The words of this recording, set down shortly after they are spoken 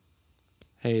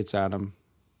Hey, it's Adam.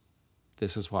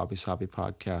 This is Wabi Sabi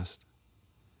Podcast.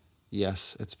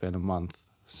 Yes, it's been a month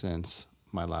since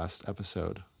my last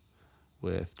episode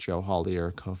with Joe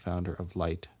Hollier, co-founder of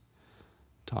Light,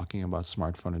 talking about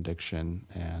smartphone addiction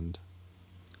and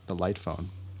the Light phone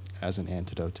as an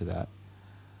antidote to that.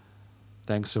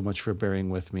 Thanks so much for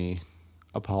bearing with me.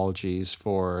 Apologies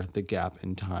for the gap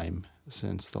in time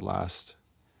since the last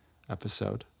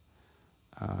episode.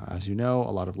 As you know, a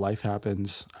lot of life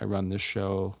happens. I run this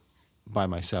show by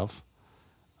myself.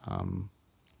 And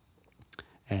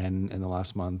in the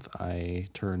last month, I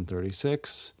turned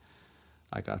 36.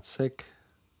 I got sick.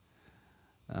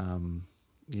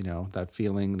 That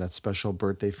feeling, that special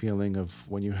birthday feeling of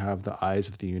when you have the eyes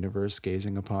of the universe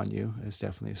gazing upon you is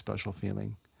definitely a special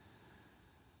feeling.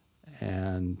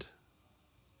 And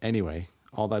anyway,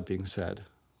 all that being said,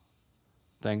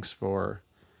 thanks for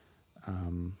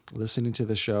listening to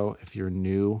the show. If you're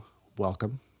new,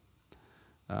 welcome.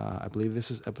 I believe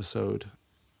this is episode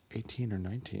 18 or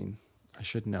 19. I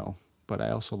should know, but I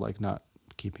also like not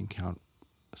keeping count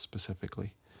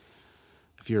specifically.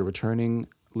 If you're a returning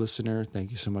listener,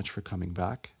 thank you so much for coming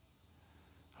back.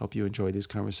 Hope you enjoy these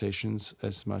conversations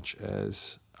as much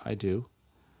as I do.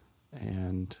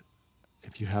 And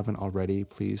if you haven't already,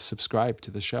 please subscribe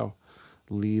to the show.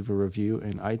 Leave a review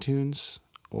in iTunes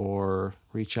or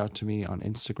reach out to me on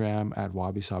Instagram at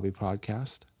Wabi Sabi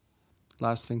Podcast.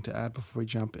 Last thing to add before we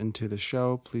jump into the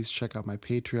show, please check out my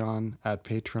Patreon at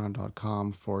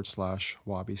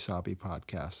patreon.com/Wabi Sabi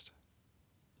Podcast.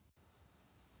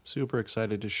 Super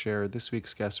excited to share this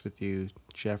week's guest with you,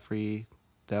 Jeffrey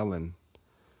Thelen,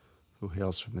 who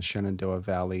hails from the Shenandoah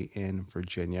Valley in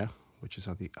Virginia, which is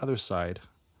on the other side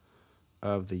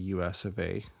of the US of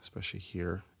A, especially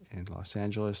here in Los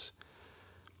Angeles.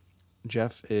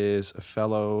 Jeff is a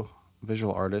fellow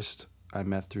visual artist I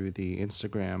met through the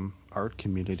Instagram art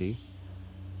community.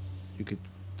 You could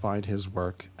find his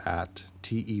work at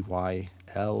TEYLEEN.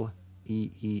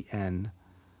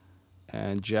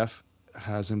 And Jeff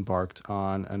has embarked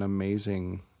on an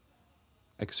amazing,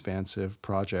 expansive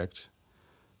project,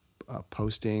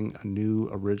 posting a new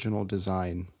original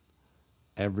design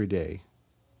every day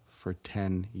for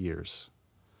 10 years.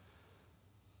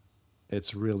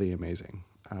 It's really amazing,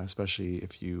 especially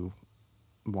if you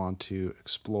want to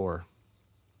explore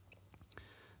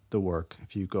the work.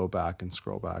 If you go back and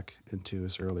scroll back into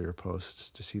his earlier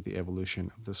posts to see the evolution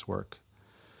of this work.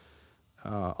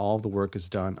 All the work is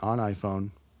done on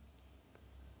iPhone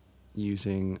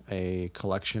using a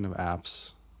collection of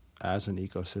apps as an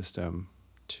ecosystem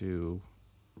to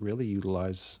really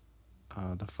utilize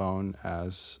the phone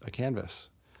as a canvas.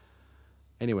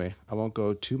 Anyway, I won't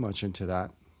go too much into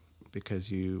that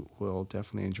because you will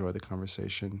definitely enjoy the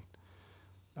conversation.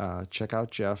 Check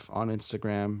out Jeff on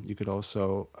Instagram. You could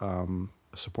also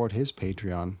support his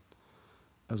Patreon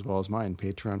as well as mine,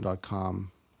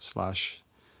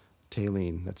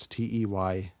 patreon.com/Tayleen. That's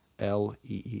TEYLEEN,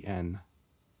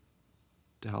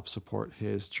 to help support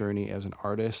his journey as an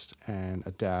artist and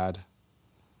a dad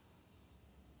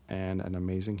and an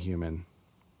amazing human.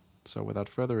 So without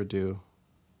further ado,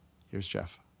 here's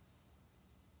Jeff.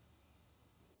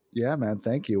 Yeah, man.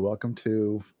 Thank you. Welcome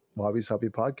to Wabi Sabi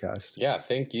Podcast. Yeah,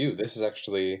 thank you. This is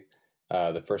actually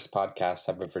the first podcast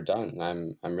I've ever done.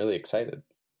 I'm really excited.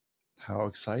 How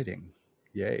exciting.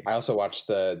 Yay. I also watched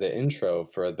the intro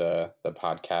for the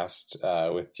podcast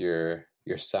with your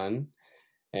son.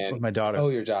 And with my daughter. Oh,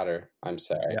 your daughter. I'm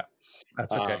sorry. Yeah,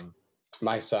 that's okay.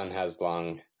 My son had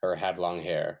long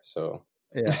hair, so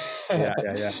yeah.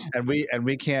 And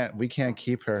we can't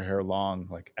keep her hair long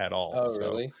like at all. Oh, so.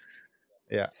 Really?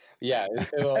 Yeah. Yeah,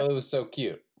 it was so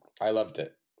cute. I loved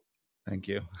it. Thank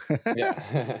you.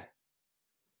 Yeah.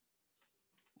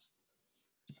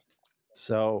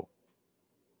 So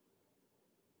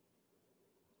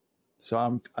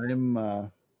I'm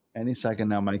any second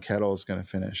now my kettle is going to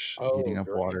finish heating up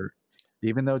water.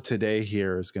 Even though today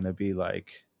here is going to be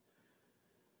like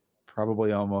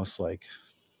probably almost like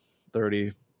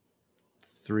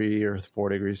 33 or 4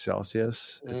 degrees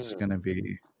Celsius. It's going to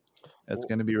be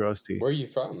roasty. Where are you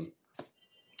from?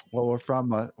 Well, we're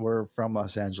from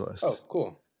Los Angeles. Oh,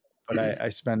 cool. But I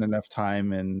spend enough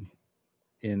time in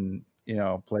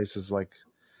places like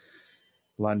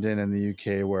London and the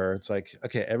UK where it's like,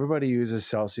 okay, everybody uses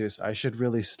Celsius. I should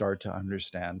really start to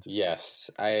understand. Yes,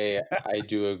 I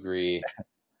do agree.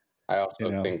 I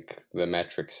also think the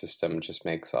metric system just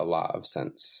makes a lot of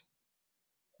sense.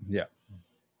 Yeah.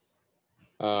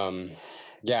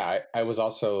 Yeah, I was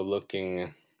also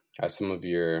looking at some of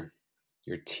your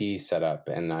tea setup,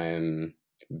 and I am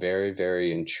very,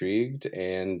 very intrigued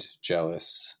and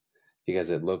jealous because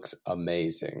it looks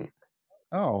amazing.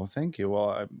 Oh, thank you.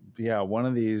 Well, yeah, one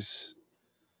of these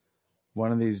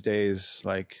days,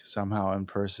 like somehow in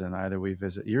person, either we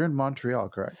visit. You're in Montreal,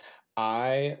 correct?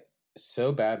 I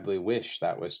so badly wish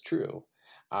that was true.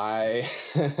 I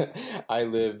I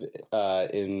live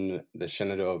in the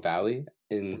Shenandoah Valley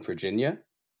in Virginia.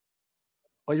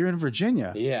 Oh, you're in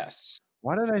Virginia. Yes.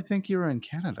 Why did I think you were in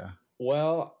Canada?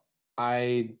 Well,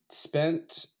 I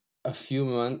spent a few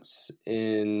months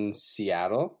in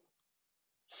Seattle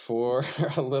for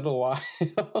a little while.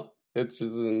 It's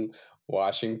in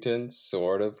Washington,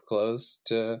 sort of close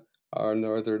to our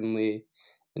northernly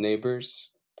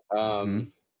neighbors. Hmm.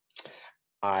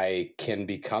 I can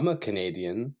become a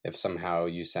Canadian if somehow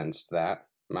you sensed that.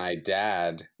 My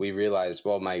dad, we realized,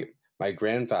 well, my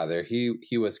grandfather, he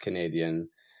was Canadian,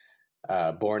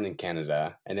 born in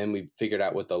Canada, and then we figured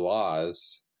out with the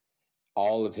laws,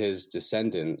 all of his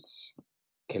descendants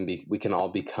we can all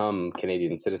become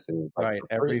Canadian citizens, like Right. for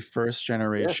Every free. first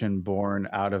generation born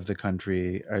out of the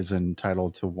country is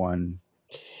entitled to one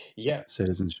Yeah,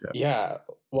 citizenship. yeah.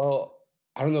 Well,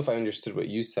 I don't know if I understood what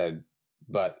you said,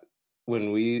 but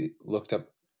when we looked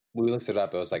it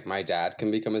up. It was like my dad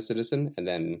can become a citizen, and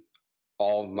then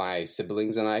all my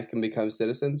siblings and I can become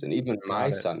citizens, and even my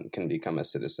Got it. son can become a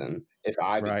citizen if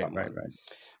I Right, become right, one. right,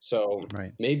 So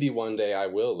right. maybe one day I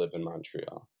will live in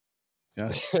Montreal.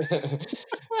 Yes.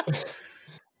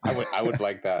 I would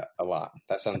like that a lot.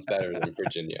 That sounds better than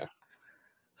Virginia.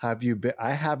 Have you been?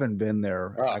 I haven't been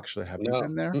there Oh, actually. Have you no.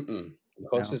 been there? Mm-mm. The No.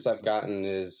 closest I've gotten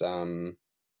is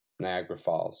Niagara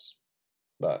Falls.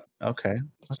 But Okay.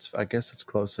 I guess it's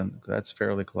close, and that's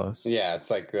fairly close. yeah, it's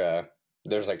like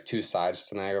there's like two sides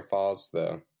to Niagara Falls,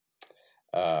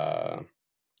 uh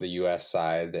the US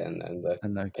side and then the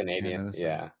And the Canadian. Canada side.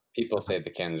 Yeah. People say the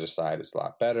Canada side is a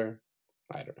lot better.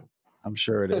 I don't I'm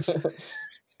sure it is. know.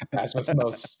 As with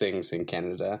most things in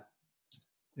Canada.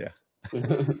 Yeah.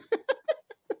 Okay.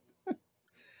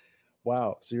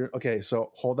 Wow. So you're okay.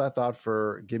 So hold that thought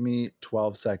for give me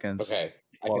 12 seconds I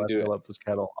while can I do fill it. up this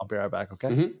kettle. I'll be right back. Okay.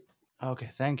 Mhm. Okay.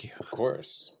 Thank you. Of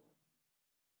course.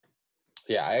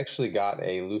 Yeah, I actually got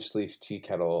a loose leaf tea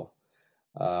kettle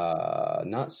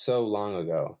not so long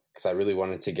ago because I really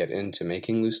wanted to get into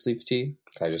making loose leaf tea.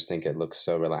 I just think it looks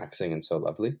so relaxing and so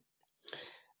lovely.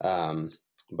 Um,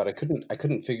 but I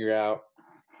couldn't figure out.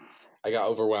 I got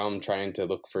overwhelmed trying to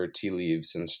look for tea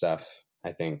leaves and stuff,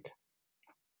 I think,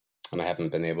 and I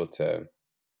haven't been able to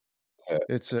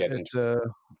It's get into it.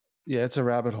 yeah, it's a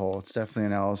rabbit hole. It's definitely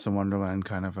an Alice in Wonderland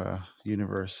kind of a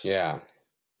universe Yeah,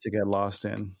 to get lost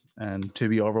in and to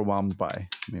be overwhelmed by,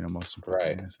 most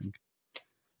right. importantly, I think.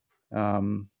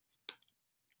 Um,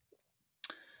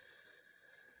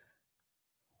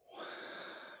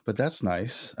 but that's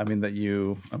nice. I mean,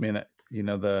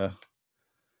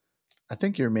 I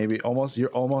think you're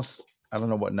almost, I don't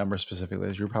know what number specifically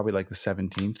is. You're probably like the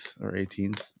 17th or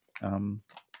 18th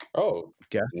Oh,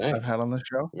 guest I've nice. had on the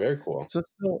show. Very cool. So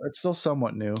it's still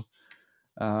somewhat new.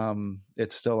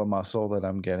 It's still a muscle that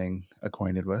I'm getting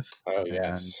acquainted with. Oh, And,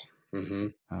 yes. Mm-hmm.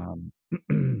 um,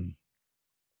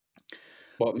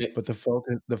 Well, but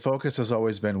the focus has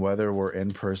always been whether we're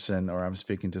in person or I'm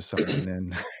speaking to someone in,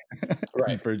 in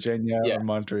right. Virginia Yeah. or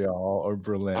Montreal or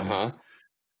Berlin, Uh-huh.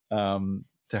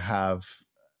 to have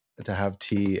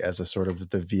tea as a sort of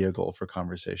the vehicle for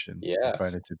conversation. I Yes.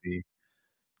 find it to be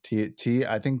tea.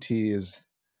 I think tea is,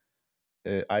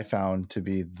 I found to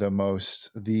be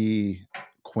the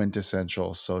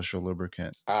quintessential social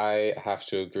lubricant. I have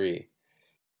to agree.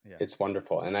 Yeah. It's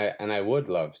wonderful. And I would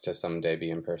love to someday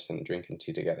be in person drinking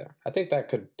tea together. I think that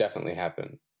could definitely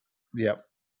happen Yep.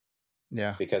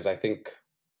 Yeah. because I think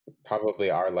probably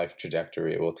our life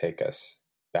trajectory will take us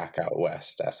back out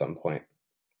west at some point.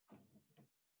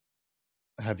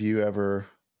 Have you ever,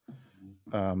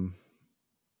 um,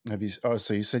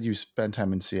 so you said you spent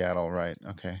time in Seattle, right?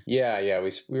 Okay. Yeah,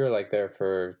 we were like there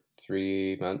for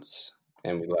 3 months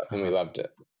and we Uh-huh. loved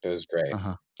it. It was great.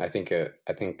 Uh-huh. I think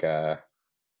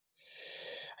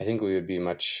we would be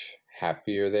much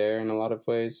happier there in a lot of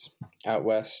ways out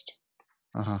west.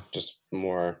 Uh-huh. Just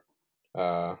more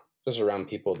just around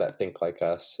people that think like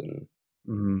us and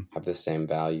have the same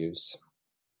values.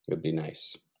 It would be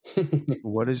nice.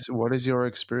 What is your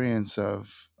experience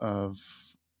of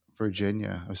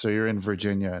Virginia? So you're in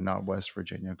Virginia, not West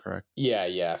Virginia, correct?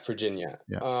 Yeah, Virginia.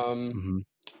 Yeah. Mm-hmm.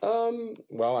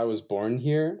 Well, I was born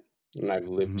here and I've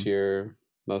lived Mm-hmm. here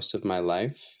most of my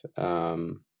life.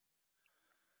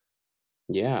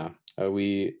 Yeah,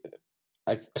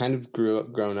 I've kind of grew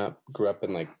up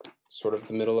in like sort of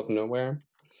the middle of nowhere.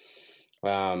 We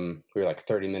were like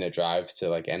 30-minute drive to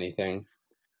like anything.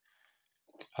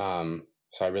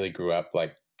 So I really grew up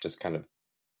like just kind of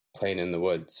playing in the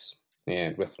woods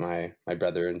and with my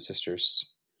brother and sisters,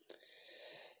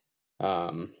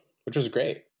 which was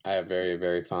great. I have very,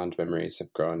 very fond memories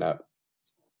of growing up,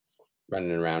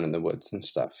 running around in the woods and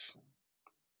stuff.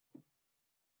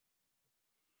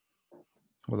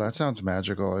 Well, that sounds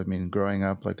magical. I mean, growing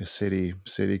up like a city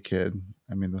kid,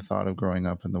 I mean, the thought of growing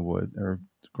up in the wood or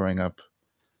growing up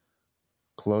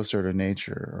closer to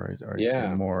nature, or I'd say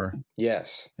Yeah. more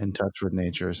Yes. in touch with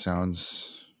nature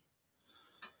sounds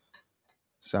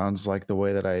like the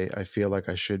way that I feel like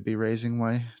I should be raising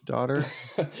my daughter.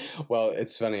 Well,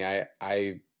 it's funny. I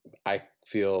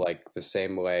feel like the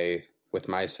same way with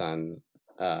my son,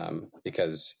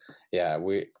 because yeah,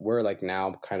 we're like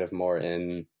now kind of more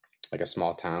in like a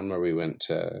small town where we went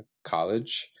to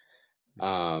college.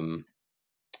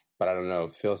 But I don't know,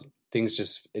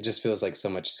 it just feels like so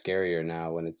much scarier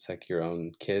now when it's like your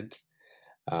own kid.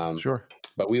 Sure.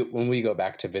 But when we go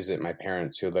back to visit my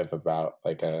parents who live about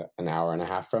like an hour and a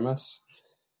half from us,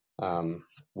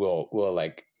 we'll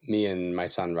like, me and my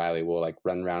son Riley will like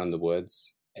run around in the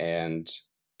woods and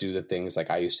do the things like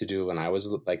I used to do when I was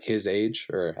like his age,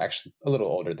 or actually a little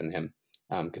older than him,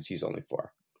 because he's only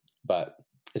 4. But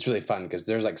it's really fun because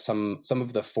there's like some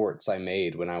of the forts I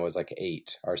made when I was like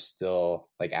 8 are still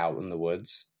like out in the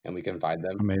woods, and we can find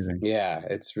them. Amazing. Yeah,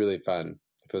 it's really fun.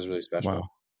 It feels really special. Wow.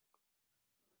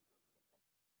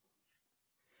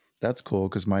 That's cool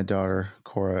because my daughter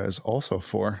Cora is also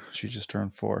 4. She just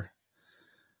turned 4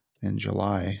 in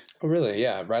July. Oh, really?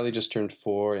 Yeah, Riley just turned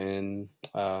 4 in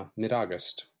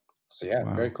mid-August. So yeah,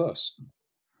 Wow. very close.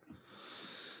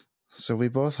 So we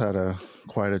both had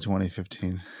quite a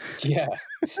 2015. Yeah.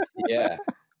 Yeah.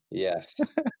 Yes.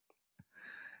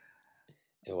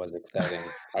 It was exciting.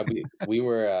 We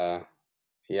were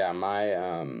yeah, my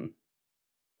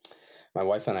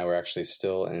wife and I were actually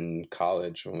still in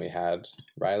college when we had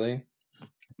Riley,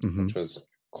 Mm-hmm. which was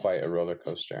quite a roller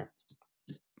coaster.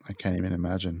 I can't even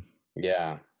imagine.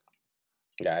 Yeah.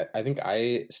 Yeah, I think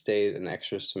I stayed an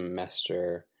extra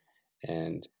semester,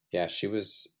 and yeah, she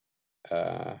was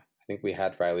I think we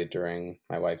had Riley during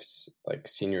my wife's like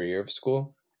senior year of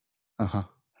school. Uh-huh.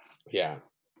 Yeah.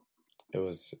 It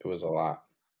was a lot.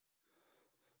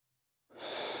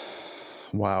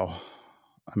 Wow.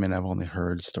 I mean, I've only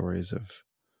heard stories of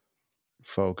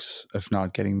folks, if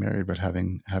not getting married, but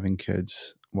having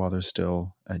kids while they're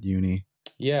still at uni.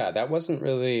 Yeah, that wasn't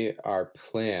really our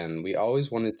plan. We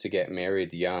always wanted to get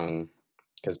married young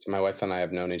because my wife and I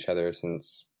have known each other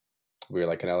since we were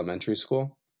like in elementary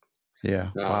school.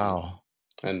 Yeah. Wow.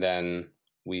 And then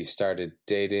we started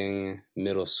dating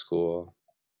middle school.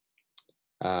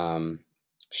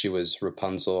 She was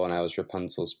Rapunzel and I was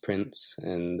Rapunzel's prince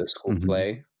in the school Mm-hmm.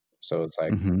 play. So it's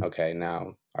like, Mm-hmm. okay,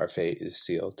 now our fate is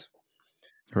sealed.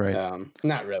 Right.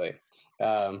 Not really.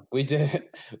 We dated,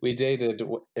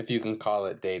 if you can call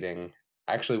it dating.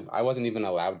 Actually, I wasn't even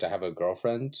allowed to have a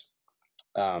girlfriend.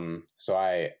 So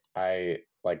I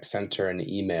like sent her an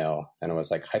email and it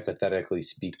was like, hypothetically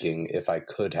speaking, if I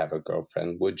could have a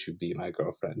girlfriend, would you be my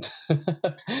girlfriend?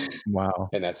 Wow.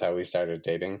 And that's how we started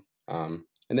dating. And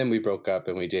then we broke up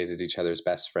and we dated each other's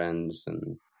best friends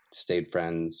and stayed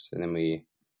friends. And then we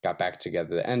got back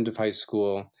together at the end of high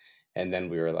school. And then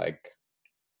we were like,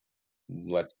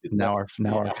 now our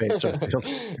fates are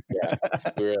sealed. Yeah.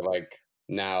 We were like,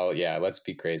 now, yeah, let's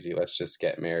be crazy. Let's just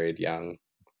get married young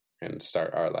and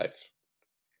start our life.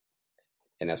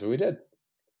 And that's what we did.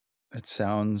 It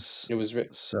sounds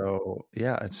so,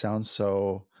 yeah, it sounds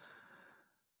so,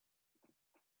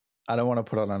 I don't want to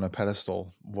put it on a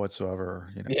pedestal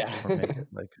whatsoever, you know, Yeah. or make it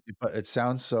like, but it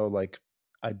sounds so like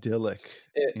idyllic,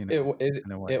 you know,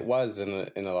 in a way. It was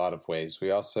in a lot of ways. We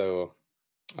also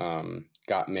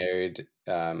got married.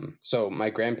 So my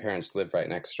grandparents live right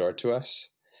next door to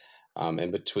us.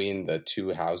 In between the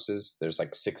 2 houses, there's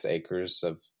like 6 acres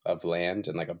of land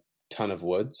and like a ton of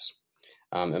woods.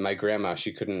 And my grandma,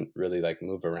 she couldn't really like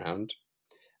move around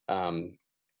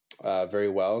very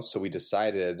well. So we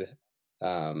decided,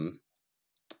 so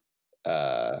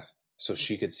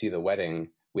she could see the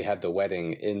wedding. We had the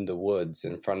wedding in the woods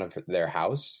in front of their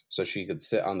house. So she could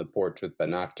sit on the porch with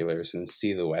binoculars and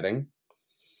see the wedding.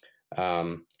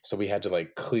 So we had to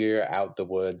like clear out the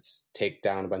woods, take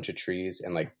down a bunch of trees,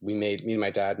 and like me and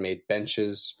my dad made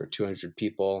benches for 200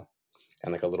 people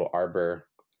and like a little arbor.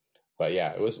 But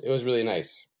yeah, it was really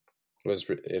nice.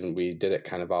 And we did it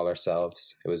kind of all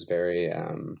ourselves. It was very,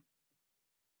 I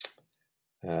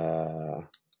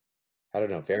don't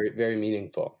know, very, very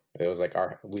meaningful. It was like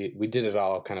we did it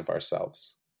all kind of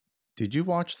ourselves. Did you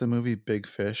watch the movie Big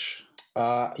Fish?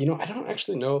 I don't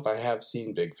actually know if I have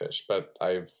seen Big Fish, but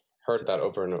I've heard that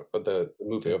the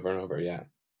movie over and over. Yeah.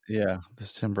 Yeah,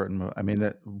 this Tim Burton movie. I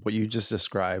mean, what you just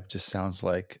described just sounds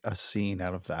like a scene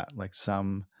out of that, like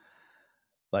some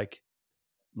like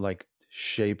like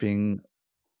shaping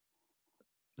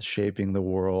the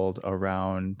world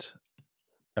around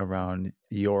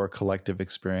your collective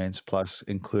experience, plus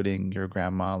including your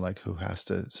grandma, like who has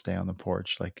to stay on the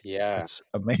porch. Like Yeah, it's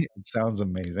amazing. It sounds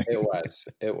amazing. it was.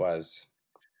 It was.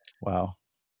 Wow.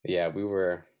 Yeah, we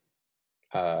were.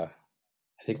 I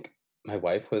think my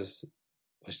wife was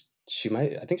she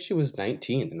might. I think she was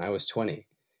 19 and I was 20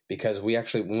 because we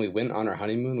actually when we went on our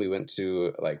honeymoon, we went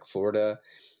to like Florida,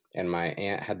 and my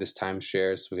aunt had this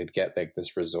timeshare, so we could get like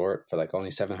this resort for like only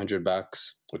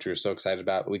 $700, which we were so excited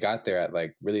about. We got there at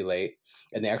like really late,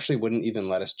 and they actually wouldn't even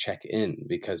let us check in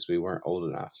because we weren't old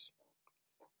enough.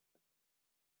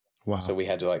 So Wow. we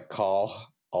had to like call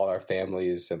all our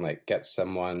families and like get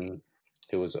someone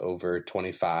who was over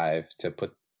 25 to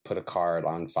put a card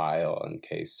on file in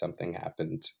case something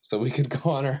happened, so we could go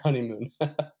on our honeymoon.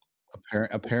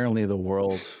 Apparently the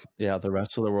world, yeah, the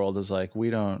rest of the world is like, we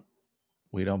don't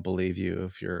believe you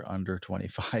if you're under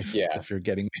 25, Yeah, if you're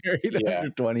getting married yeah, under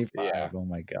 25. yeah. Oh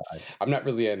my God. I'm not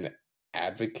really an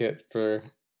advocate for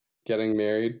getting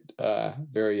married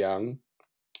very young,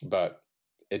 but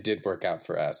it did work out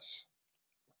for us.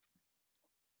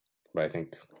 But I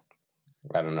think,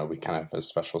 I don't know, we kind of have a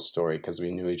special story because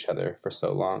we knew each other for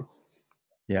so long.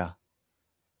 Yeah.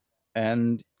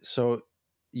 And so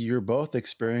you're both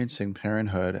experiencing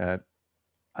parenthood at,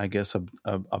 I guess,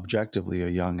 objectively a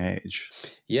young age.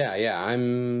 Yeah, yeah.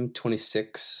 I'm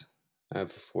 26. I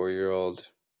have a 4-year-old.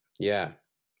 Yeah.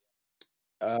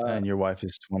 And your wife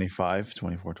is 25,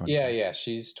 24, 25. Yeah, yeah.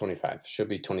 She's 25. She'll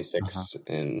be 26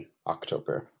 in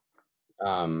October.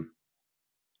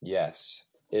 Yes.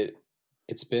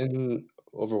 It's been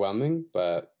overwhelming,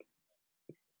 but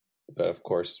of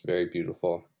course very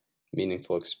beautiful,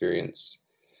 meaningful experience.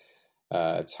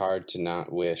 It's hard to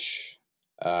not wish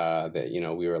that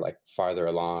we were like farther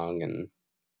along and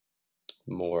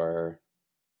more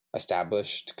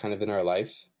established kind of in our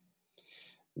life,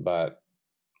 but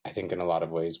I think in a lot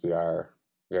of ways we are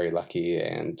very lucky,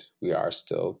 and we are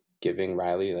still giving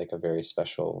Riley like a very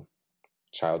special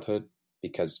childhood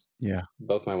because Yeah.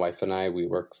 both my wife and I, we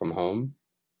work from home,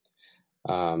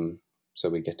 so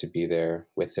we get to be there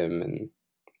with him, and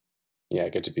yeah, I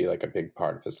get to be like a big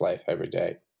part of his life every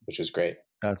day, which is great.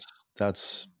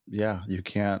 That's yeah, you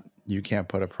can't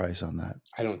put a price on that.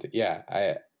 I don't think,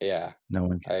 No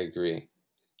one can. I agree.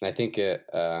 And I think it,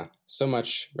 so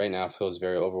much right now feels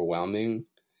very overwhelming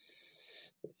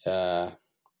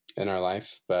in our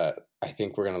life, but I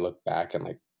think we're going to look back and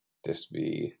like this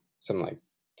be some like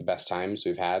the best times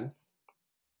we've had.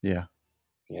 Yeah.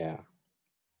 Yeah.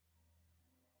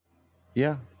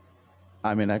 Yeah.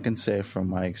 I mean, I can say from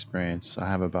my experience,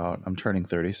 I'm turning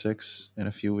 36 in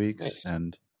a few weeks. Nice.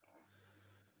 And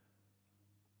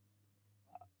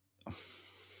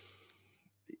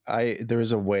there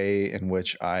was a way in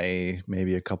which I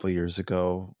maybe a couple of years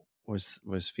ago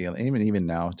was feeling, even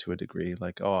now to a degree,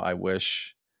 like, oh, I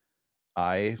wish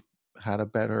I had a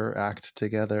better act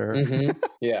together. Mm-hmm.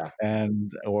 Yeah.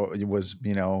 And or it was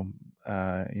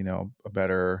a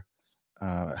better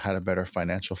had a better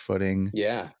financial footing.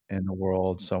 Yeah. In the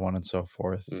world, so on and so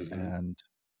forth. Mm-hmm. And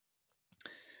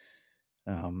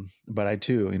but I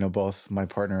too, both my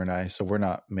partner and I, so we're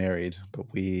not married, but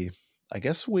I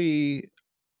guess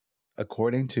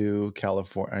according to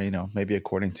California, maybe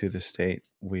according to the state,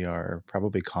 we are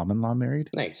probably common law married.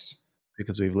 Nice.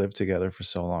 Because we've lived together for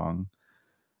so long.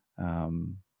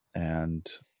 And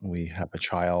we have a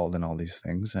child and all these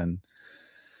things. And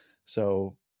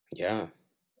so, yeah,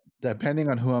 depending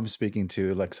on who I'm speaking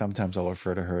to, like sometimes I'll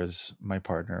refer to her as my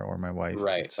partner or my wife.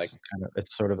 right. It's Like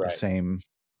it's sort of right. the same.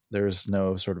 There's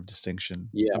no sort of distinction.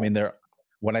 Yeah. I mean,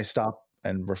 when I stop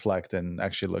and reflect and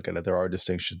actually look at it, there are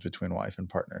distinctions between wife and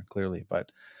partner, clearly.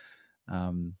 But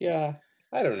yeah,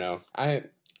 I don't know. I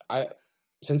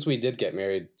since we did get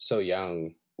married so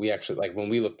young, we actually like when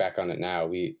we look back on it now,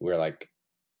 we're like,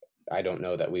 I don't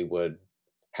know that we would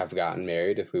have gotten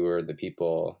married if we were the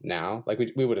people now. Like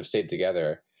we would have stayed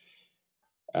together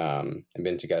and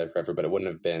been together forever, but it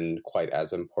wouldn't have been quite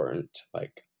as important to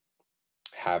like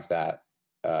have that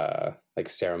like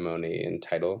ceremony and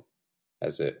title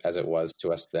as it was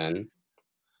to us then.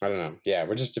 I don't know. Yeah,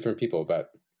 we're just different people, but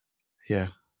yeah.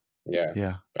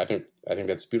 I think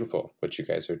that's beautiful what you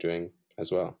guys are doing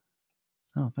as well.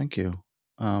 Oh, thank you.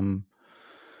 But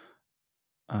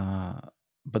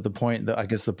I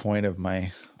guess the point of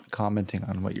my commenting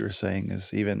on what you were saying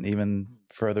is even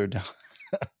further down,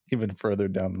 even further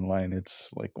down the line,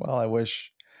 it's like, well, I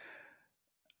wish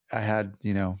I had,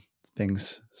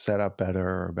 things set up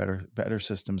better, or better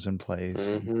systems in place.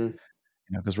 And, Mm-hmm.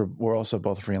 because we're also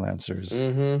both freelancers.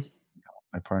 Mm-hmm.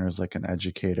 My partner's like an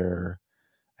educator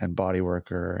and body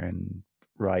worker and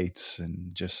writes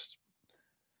and just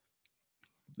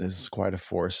is quite a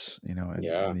force, in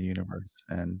the universe.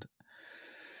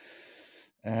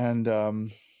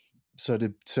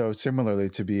 So similarly,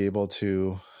 to be able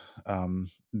to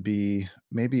be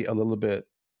maybe a little bit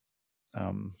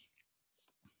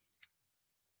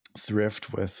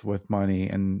thrift with money,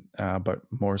 and but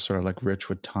more sort of like rich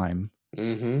with time,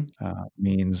 Mm-hmm.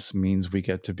 means we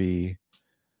get to be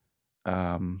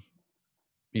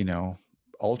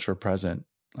ultra present.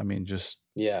 I mean, just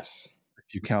Yes.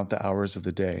 if you count the hours of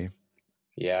the day,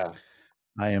 Yeah.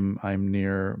 I'm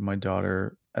near my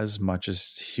daughter as much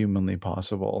as humanly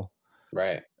possible.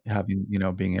 Right. Having,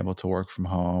 being able to work from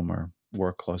home or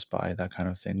work close by, that kind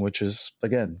of thing, which is,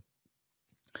 again,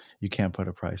 you can't put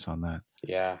a price on that.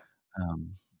 Yeah.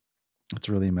 It's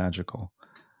really magical.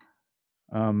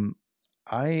 I'm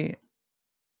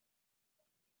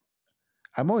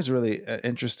always really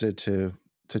interested to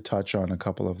touch on a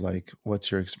couple of, like,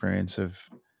 what's your experience of,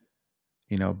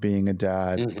 being a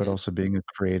dad, but Mm-hmm. also being a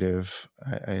creative.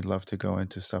 I'd love to go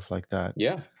into stuff like that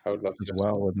Yeah. I would love as to as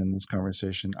well well. within this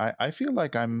conversation. I feel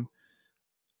like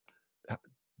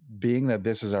being that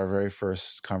this is our very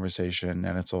first conversation,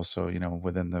 and it's also,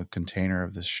 within the container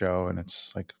of this show, and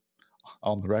it's like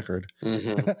on the record.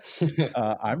 Mm-hmm.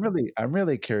 I'm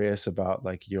really curious about,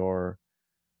 like, your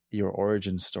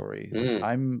origin story.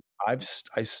 Like, Mm.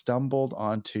 I stumbled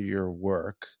onto your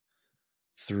work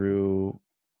through,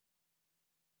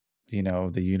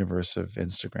 the universe of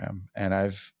Instagram, and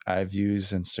I've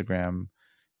used Instagram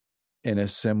in a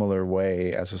similar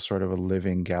way as a sort of a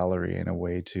living gallery, in a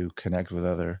way to connect with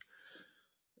other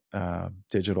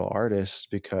digital artists,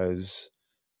 because,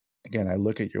 again, I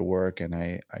look at your work and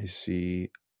I see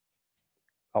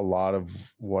a lot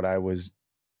of what I was,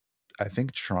 I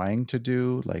think, trying to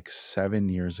do like 7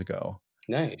 years ago.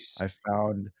 Nice. I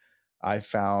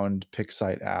found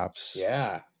Pixite apps,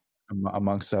 Yeah.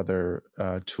 amongst other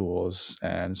tools,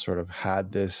 and sort of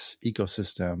had this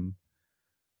ecosystem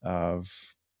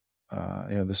of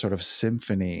this sort of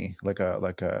symphony, like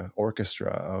a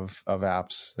orchestra of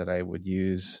apps that I would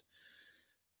use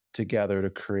together to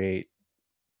create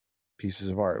pieces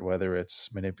of art, whether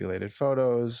it's manipulated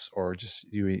photos or just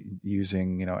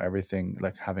using, everything,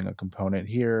 like having a component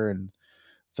here and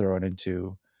throw it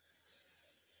into,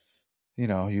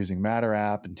 using Matter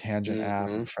app and Tangent app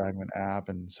Mm-hmm. and Fragment app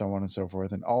and so on and so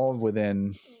forth, and all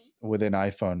within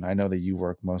iPhone. I know that you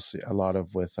work mostly a lot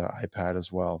of with iPad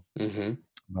as well, Mm-hmm.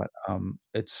 but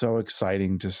it's so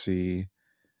exciting to see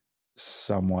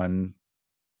someone,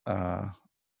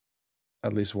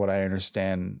 at least what I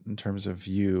understand in terms of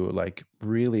you, like,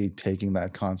 really taking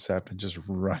that concept and just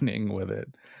running with it.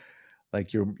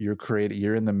 Like,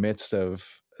 you're in the midst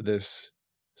of this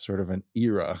sort of an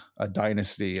era, a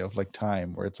dynasty of, like,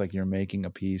 time, where it's like you're making a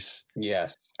piece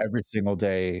Yes. every single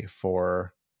day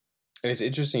for. And it's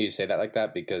interesting you say that like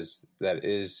that, because that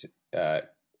is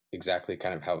exactly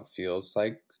kind of how it feels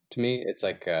like to me. It's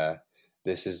like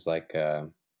this is like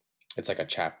it's like a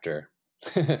chapter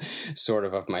sort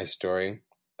of my story.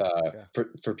 Yeah.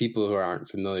 For people who aren't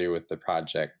familiar with the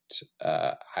project,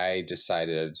 I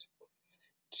decided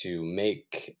to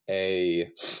make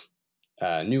a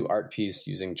new art piece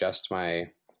using just my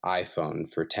iPhone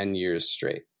for 10 years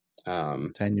straight.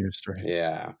 10 years straight.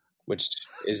 Yeah, which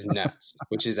is nuts,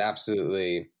 which is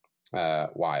absolutely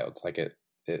wild. Like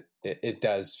it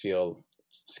does feel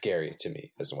scary to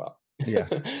me as well. Yeah.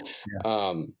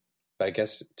 Yeah. But I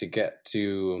guess to get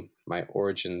to my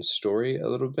origin story a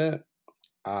little bit,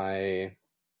 I've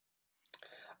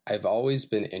always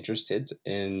been interested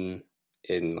in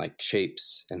like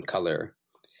shapes and color.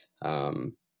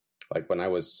 Like when I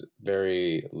was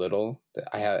very little,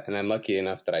 and I'm lucky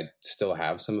enough that I still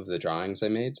have some of the drawings I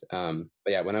made. But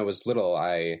yeah, when I was little,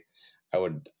 I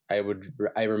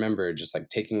remember just like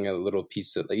taking a little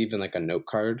piece of, like, even like a note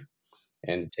card,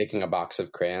 and taking a box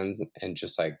of crayons and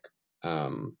just like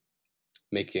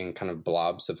making kind of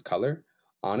blobs of color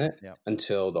on it, Yeah.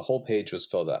 until the whole page was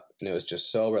filled up, and it was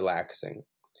just so relaxing.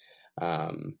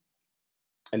 And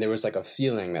there was like a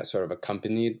feeling that sort of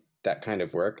accompanied that kind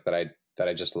of work that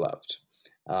I just loved.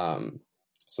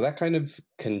 So that kind of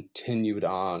continued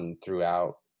on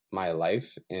throughout my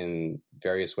life in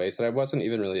various ways that I wasn't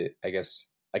even really, I guess,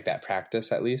 like that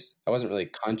practice, at least. I wasn't really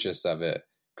conscious of it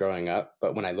growing up.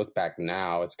 But when I look back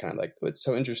now, it's kind of like, it's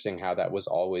so interesting how that was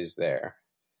always there.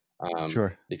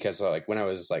 Sure. Because like when I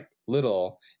was like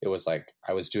little, it was like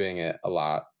I was doing it a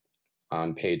lot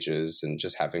on pages and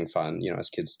just having fun, as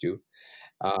kids do.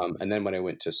 And then when I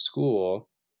went to school,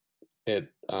 it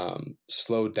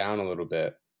slowed down a little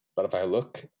bit. But if I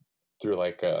look through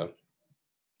like a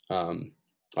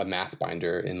math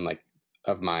binder in like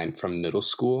of mine from middle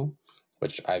school,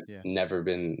 which I've never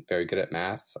been very good at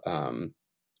math.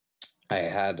 I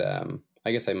had,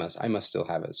 I guess I must still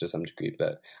have it to some degree,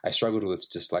 but I struggled with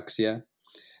dyslexia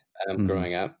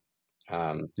growing up.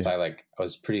 So I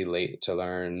was pretty late to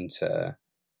learn to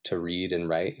read and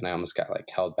write, and I almost got like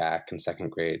held back in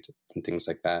second grade and things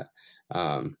like that.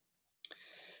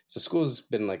 So school's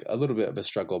been like a little bit of a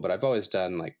struggle, but I've always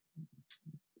done like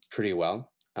pretty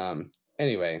well.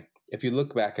 Anyway, if you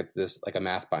look back at this, like a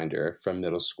math binder from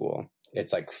middle school,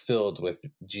 it's like filled with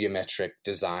geometric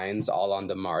designs all on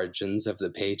the margins of the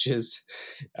pages.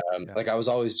 Like I was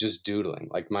always just doodling,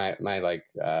 like my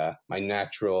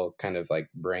natural kind of like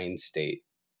brain state.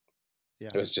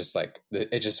 It was just like,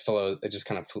 it just flowed. It just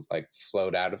kind of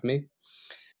flowed out of me.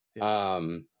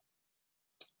 And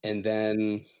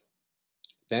then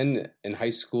in high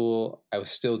school, I was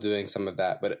still doing some of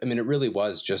that, but I mean, it really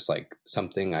was just like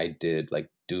something I did, like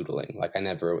doodling. Like I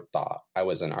never thought I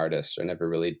was an artist, or never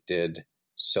really did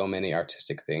so many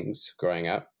artistic things growing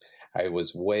up. I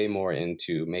was way more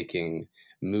into making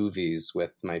movies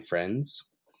with my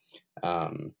friends.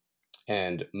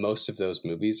 And most of those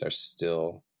movies are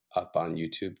still up on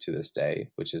YouTube to this day,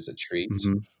 which is a treat.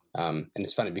 And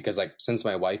it's funny because like, since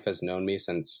my wife has known me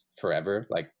since forever,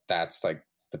 like that's like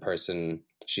the person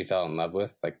she fell in love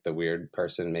with, like the weird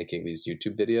person making these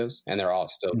YouTube videos, and they're all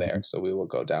still there. So we will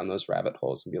go down those rabbit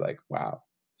holes and be like, wow,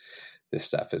 this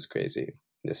stuff is crazy.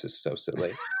 This is so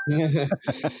silly.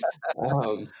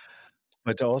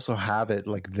 But to also have it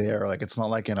like there, like it's not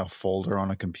like in a folder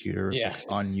on a computer, it's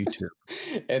like on YouTube.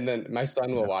 And then my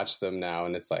son will watch them now,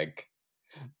 and it's like,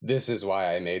 this is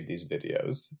why I made these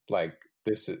videos. Like,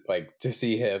 this is like, to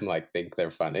see him like think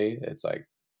they're funny, it's like,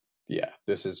 yeah,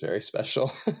 this is very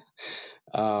special.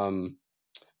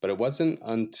 But it wasn't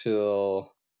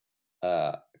until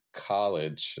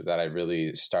college that I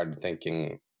really started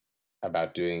thinking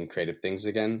about doing creative things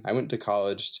again. I went to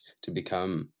college to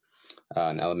become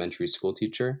an elementary school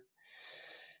teacher.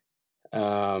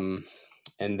 And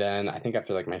then I think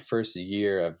after like my first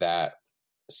year of that,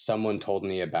 someone told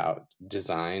me about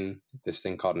design, this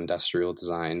thing called industrial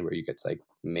design, where you get to like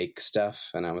make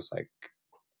stuff. And I was like,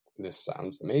 this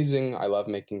sounds amazing. I love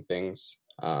making things.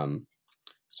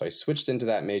 So I switched into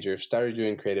that major, started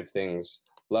doing creative things,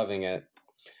 loving it.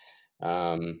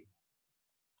 And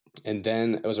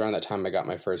then it was around that time I got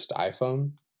my first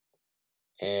iPhone.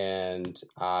 And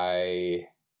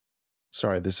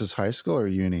Sorry, this is high school or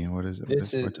uni? What is it?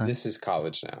 This is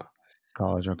college now.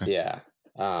 College, okay. Yeah.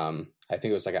 I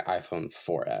think it was like an iPhone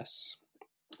 4S.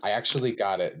 I actually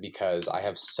got it because I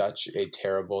have such a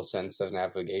terrible sense of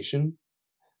navigation.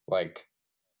 Like,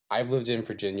 I've lived in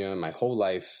Virginia my whole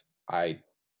life. I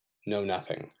know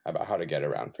nothing about how to get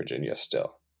around Virginia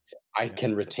still. I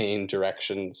can retain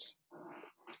directions.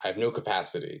 I have no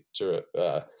capacity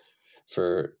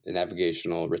for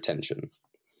navigational retention.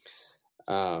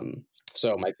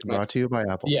 So brought to you by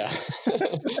Apple. Yeah.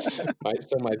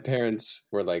 So my parents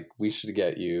were like, we should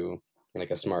get you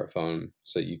like a smartphone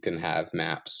so you can have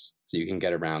maps, so you can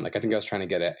get around. Like, I think I was trying to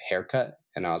get a haircut,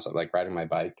 and I was like riding my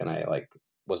bike, and I like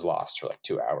was lost for like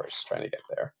 2 hours trying to get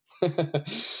there.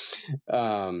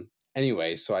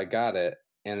 Anyway, so I got it.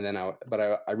 And then I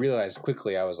realized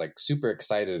quickly I was like super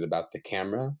excited about the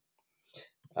camera.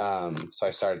 So I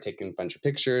started taking a bunch of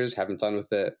pictures, having fun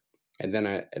with it. And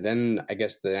then I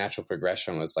guess the natural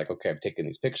progression was like, okay, I've taken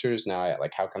these pictures. Now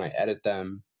how can I edit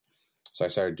them? So I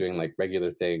started doing like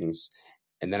regular things.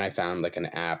 And then I found like an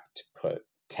app to put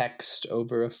text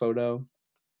over a photo.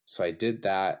 So I did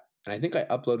that. And I think I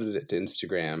uploaded it to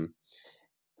Instagram,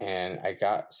 and I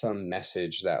got some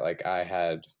message that like I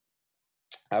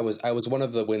was one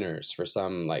of the winners for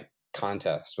some like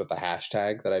contest with a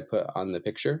hashtag that I put on the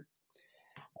picture.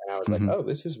 And I was like, oh,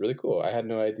 this is really cool. I had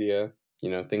no idea,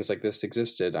 things like this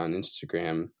existed on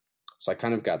Instagram. So I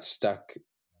kind of got stuck.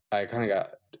 I kind of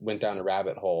went down a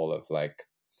rabbit hole of like,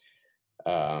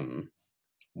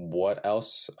 what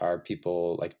else are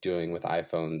people like doing with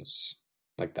iPhones?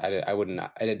 Like I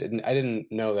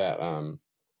didn't know that,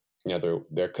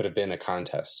 there could have been a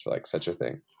contest for like such a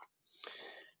thing.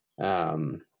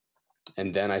 And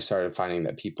then I started finding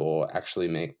that people actually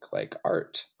make like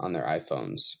art on their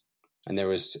iPhones. And there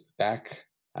was back,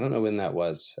 I don't know when that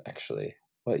was actually.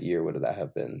 What year would that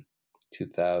have been?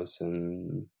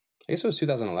 2000, I guess it was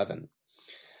 2011.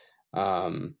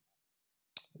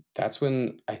 That's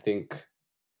when I think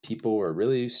people were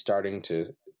really starting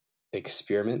to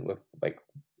experiment with like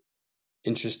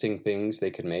interesting things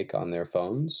they could make on their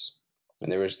phones.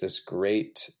 and there was this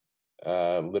great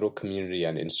little community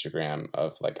on Instagram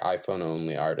of like iPhone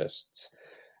only artists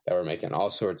that were making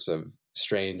all sorts of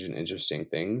strange and interesting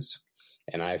things.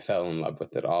 And I fell in love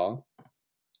with it all.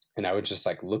 And I would just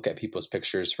like look at people's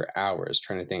pictures for hours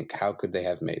trying to think, how could they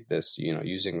have made this, you know,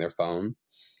 using their phone?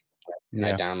 And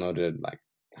I downloaded like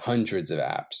hundreds of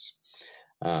apps.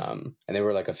 And there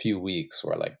were like a few weeks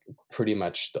where like pretty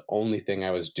much the only thing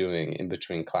I was doing in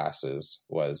between classes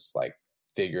was like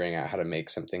figuring out how to make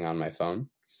something on my phone.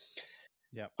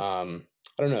 Yeah. I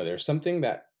don't know. There's something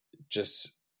that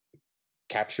just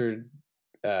captured,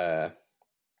 I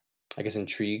guess,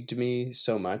 intrigued me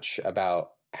so much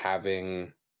about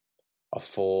having a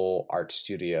full art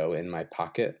studio in my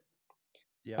pocket.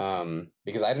 Yeah.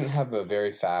 Because I didn't have a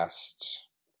very fast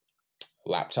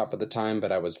laptop at the time,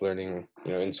 but I was learning,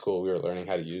 you know, in school, we were learning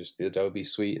how to use the Adobe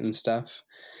suite and stuff.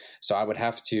 So I would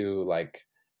have to like,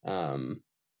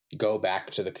 go back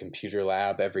to the computer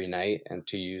lab every night and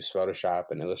to use Photoshop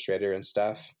and Illustrator and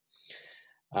stuff.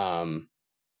 And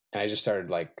I just started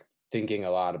like thinking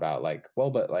a lot about like,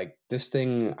 well, but like this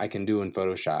thing I can do in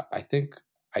Photoshop. I think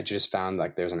I just found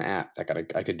like there's an app that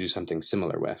I could do something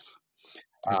similar with.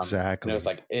 Exactly. And it was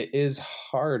like, it is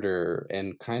harder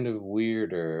and kind of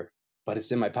weirder, but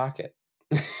it's in my pocket.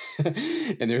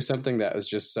 And there's something that was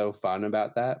just so fun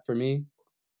about that for me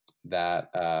that,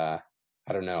 I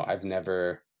don't know. I've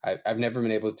never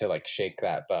been able to like shake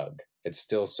that bug. It's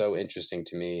still so interesting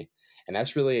to me. And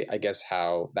that's really, I guess,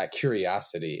 how that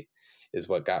curiosity is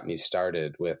what got me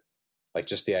started with like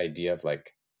just the idea of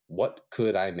like, what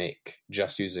could I make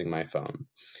just using my phone?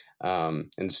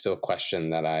 And still question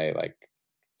that I like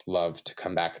love to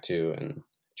come back to and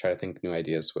try to think new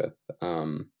ideas with.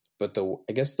 But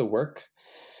I guess the work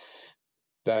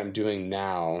that I'm doing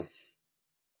now,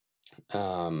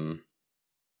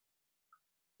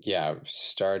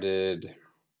 started,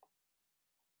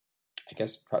 I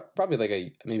guess, probably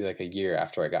like maybe like a year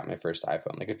after I got my first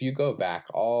iPhone. Like if you go back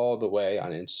all the way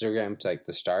on Instagram to like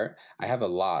the start, I have a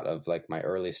lot of like my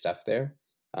early stuff there.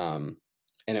 And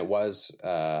it was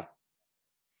a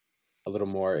little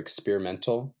more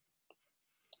experimental.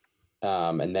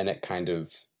 And then it kind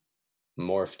of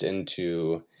morphed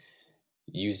into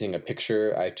using a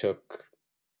picture I took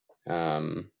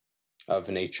of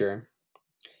nature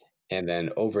and then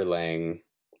overlaying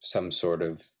some sort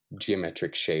of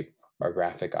geometric shape or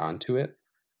graphic onto it.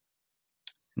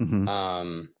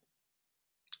 Mm-hmm.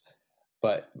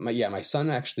 But my son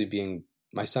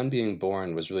being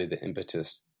born was really the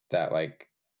impetus that like,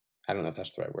 I don't know if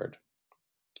that's the right word.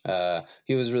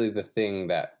 He was really the thing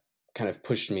that kind of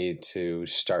pushed me to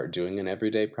start doing an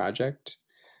everyday project.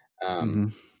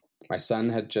 My son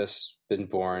had just been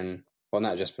born. Well,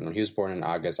 not just been. He was born in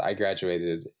August. I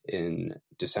graduated in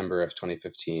December of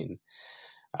 2015.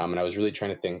 And I was really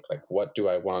trying to think like, what do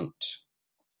I want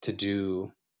to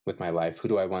do with my life? Who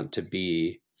do I want to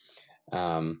be?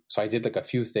 So I did like a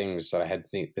few things that I had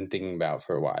been thinking about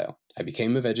for a while. I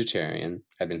became a vegetarian.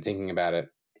 I'd been thinking about it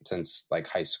since like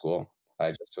high school.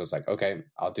 I just was like, okay,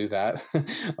 I'll do that.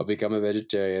 I'll become a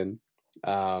vegetarian.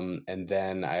 And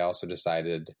then I also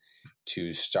decided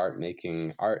to start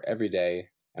making art every day.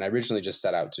 And I originally just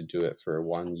set out to do it for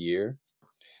 1 year.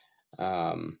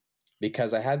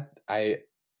 Because I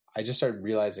just started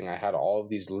realizing I had all of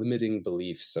these limiting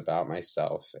beliefs about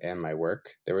myself and my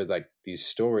work. There were like these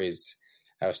stories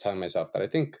I was telling myself that I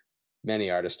think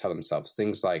many artists tell themselves.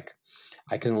 Things like,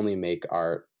 I can only make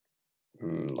art,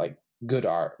 like good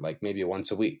art, like maybe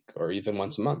once a week or even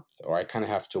once a month, or I kind of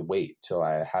have to wait till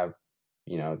I have,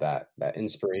 you know, that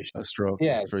inspiration. A stroke.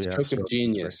 Yeah, it's a stroke of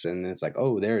genius. And it's like,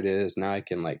 oh, there it is. Now I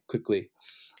can like quickly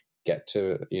get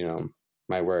to, you know,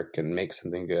 my work and make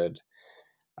something good.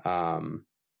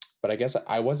 But I guess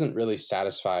I wasn't really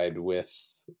satisfied with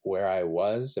where I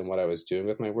was and what I was doing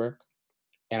with my work.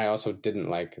 And I also didn't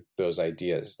like those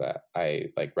ideas that I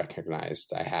like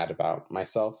recognized I had about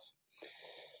myself.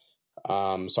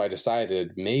 So I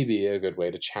decided maybe a good way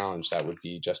to challenge that would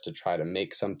be just to try to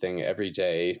make something every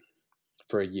day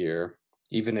for a year,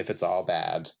 even if it's all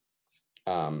bad.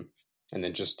 And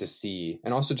then just to see,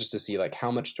 and also just to see like,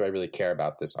 how much do I really care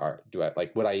about this art? Do I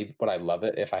like, would I love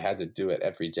it if I had to do it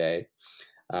every day?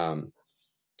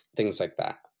 Things like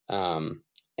that.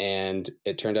 And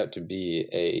it turned out to be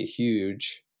a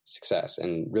huge success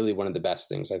and really one of the best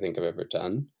things I think I've ever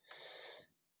done.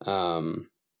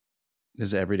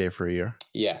 Is it every day for a year?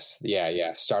 Yes.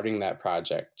 Yeah. Starting that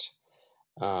project.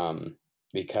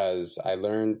 Because I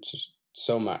learned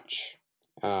so much.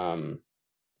 And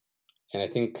I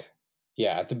think,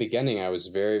 at the beginning I was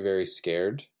very, very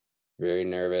scared, very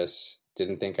nervous,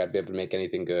 didn't think I'd be able to make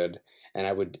anything good. And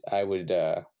I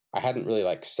hadn't really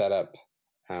like set up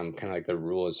kind of like the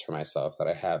rules for myself that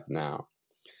I have now.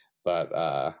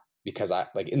 But because I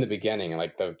like in the beginning,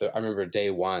 like I remember day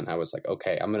one, I was like,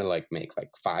 okay, I'm gonna like make like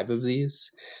 5 of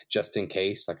these just in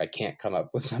case like I can't come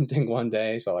up with something one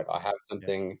day, so like I'll have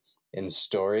something in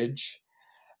storage.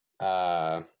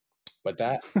 But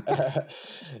that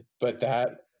but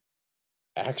that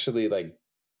actually like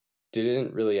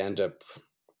didn't really end up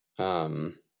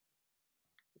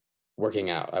working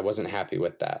out. I wasn't happy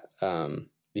with that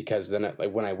because then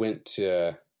like when I went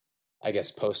to I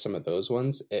guess post some of those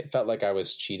ones, it felt like I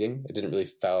was cheating. It didn't really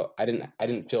I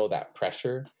didn't feel that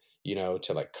pressure, you know,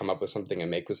 to like come up with something and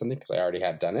make with something because I already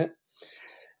had done it.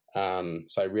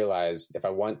 So I realized if I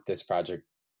want this project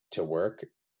to work,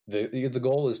 the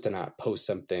goal is to not post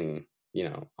something, you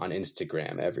know, on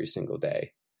Instagram every single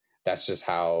day. That's just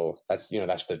how that's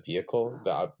the vehicle.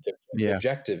 The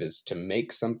objective is to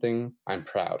make something I'm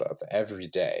proud of every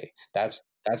day. That's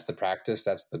the practice.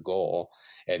 That's the goal.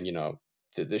 And, you know,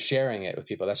 the sharing it with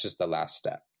people, that's just the last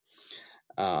step.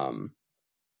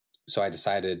 So I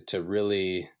decided to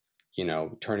really, you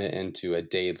know, turn it into a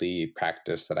daily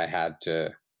practice that I had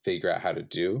to figure out how to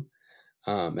do.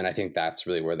 And I think that's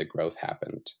really where the growth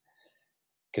happened.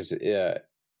 Because the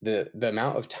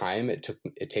amount of time it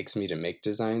takes me to make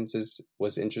designs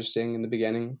was interesting in the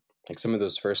beginning. Like some of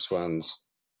those first ones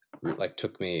like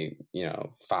took me, you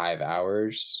know, 5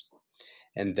 hours.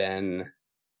 And then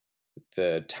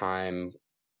the time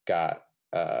got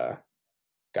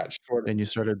shorter. And you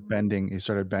started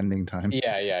bending time.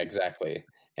 Yeah, exactly.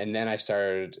 And then I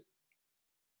started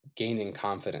gaining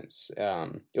confidence.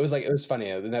 It was funny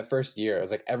in that first year. It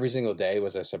was like every single day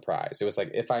was a surprise. It was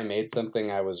like if I made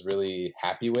something I was really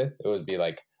happy with, it would be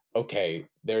like, okay,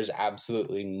 there's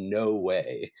absolutely no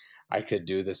way I could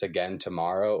do this again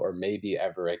tomorrow or maybe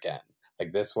ever again.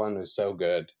 Like this one was so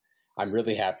good. I'm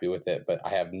really happy with it, but I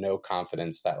have no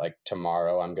confidence that like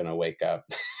tomorrow I'm gonna wake up.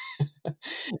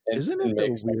 Isn't it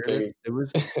the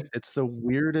weirdest? It's the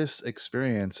weirdest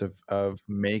experience of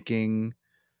making,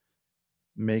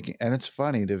 and it's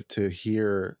funny to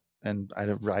hear. And I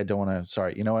don't want to.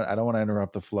 Sorry, you know what? I don't want to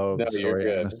interrupt the flow of the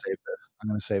story. I'm going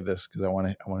to save this because I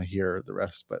want to hear the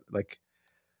rest. But like,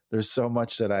 there's so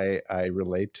much that I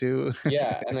relate to.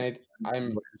 Yeah, and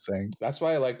I'm what you're saying. That's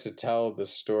why I like to tell the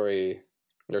story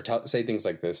or say things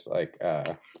like this, like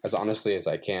as honestly as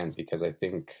I can, because I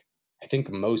think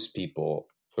most people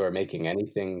who are making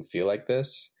anything feel like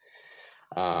this.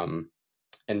 And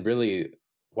really,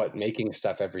 what making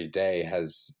stuff every day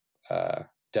has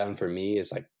done for me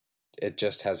is like it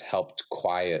just has helped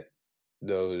quiet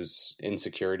those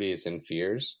insecurities and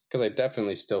fears, because I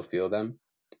definitely still feel them.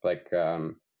 Like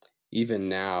even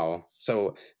now.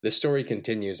 So the story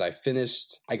continues. I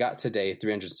got to day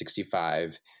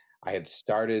 365. I had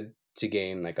started to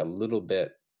gain like a little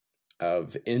bit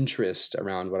of interest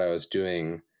around what I was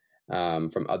doing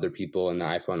from other people in the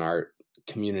iPhone art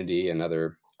community and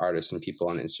other artists and people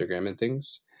on Instagram and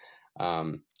things.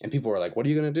 And people were like, what are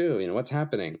you going to do? You know, what's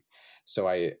happening? So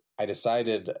I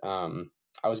decided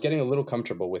I was getting a little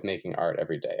comfortable with making art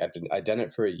every day. I'd done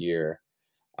it for a year.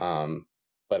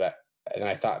 But and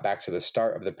I thought back to the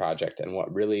start of the project, and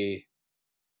what really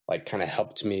like kind of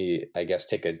helped me, I guess,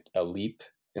 take a leap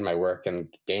in my work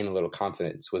and gain a little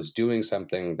confidence was doing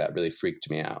something that really freaked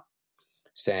me out,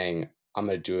 saying, I'm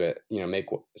going to do it, you know, make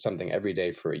something every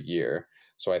day for a year.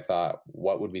 So I thought,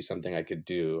 what would be something I could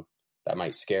do that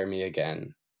might scare me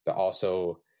again, but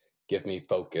also give me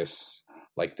focus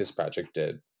like this project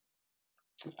did.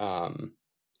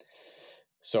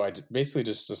 So I basically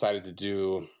just decided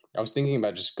I was thinking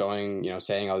about just going, you know,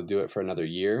 saying I'll do it for another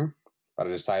year, but I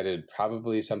decided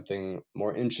probably something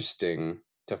more interesting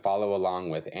to follow along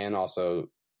with, and also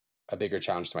a bigger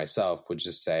challenge to myself would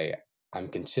just say, I'm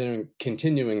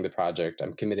continuing the project.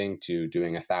 I'm committing to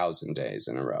doing 1,000 days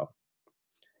in a row.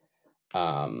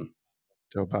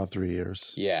 So about 3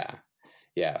 years. Yeah.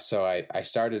 So I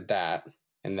started that,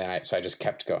 and then I just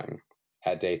kept going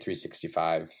at day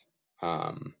 365.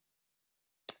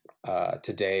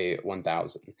 To day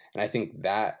 1,000. And I think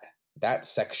that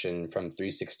section from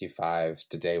 365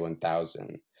 to day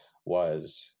 1,000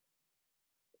 was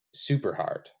super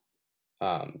hard.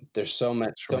 There's so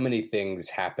many things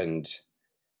happened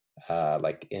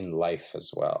like in life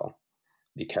as well,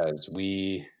 because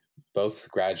we both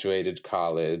graduated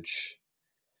college.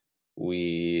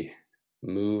 We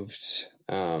moved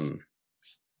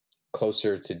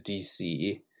closer to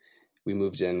DC. We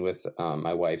moved in with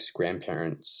my wife's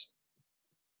grandparents,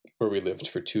 where we lived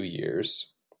for 2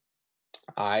 years.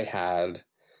 I had,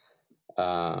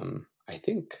 I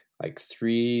think like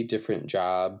 3 different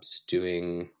jobs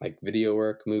doing like video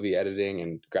work, movie editing,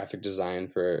 and graphic design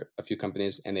for a few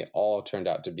companies, and they all turned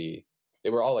out to be, they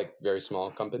were all like very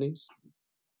small companies,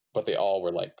 but they all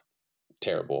were like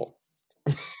terrible.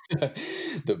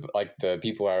 The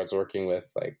people I was working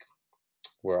with like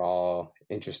were all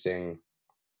interesting,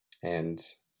 and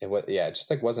it was, yeah, it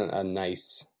just like wasn't a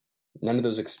nice, none of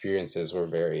those experiences were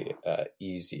very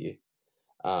easy.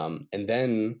 And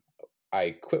then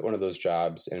I quit one of those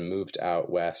jobs and moved out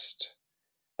west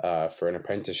for an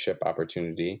apprenticeship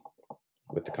opportunity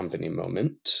with the company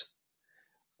Moment,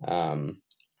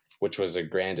 which was a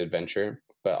grand adventure,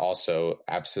 but also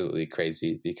absolutely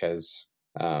crazy because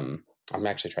I'm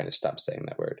actually trying to stop saying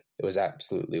that word. It was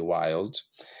absolutely wild.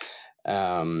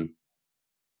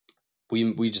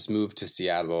 We just moved to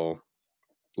Seattle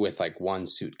with like one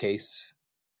suitcase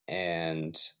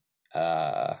and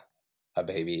a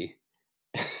baby.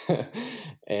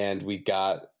 And we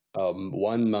got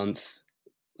 1 month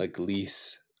like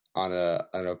lease on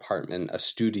an apartment, a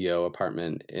studio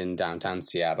apartment in downtown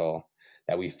Seattle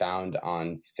that we found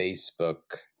on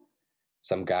Facebook.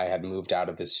 Some guy had moved out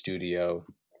of his studio,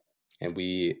 and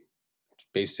we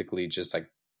basically just like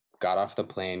got off the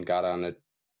plane, got on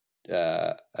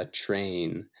a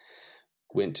train,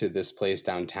 went to this place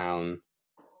downtown,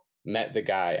 met the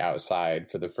guy outside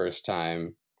for the first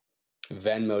time,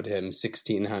 Venmoed him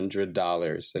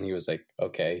 $1,600, and he was like,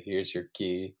 okay, here's your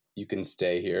key, you can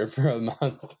stay here for a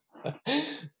month.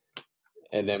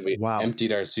 And then we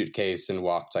emptied our suitcase and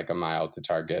walked like a mile to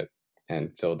Target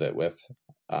and filled it with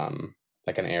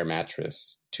like an air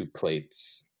mattress, 2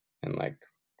 plates, and like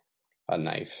a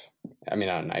knife. I mean,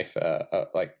 not a knife,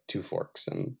 like 2 forks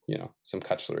and, you know, some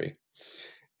cutlery,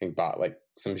 and bought like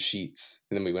some sheets.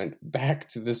 And then we went back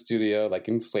to the studio, like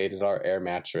inflated our air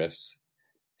mattress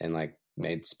and like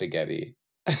made spaghetti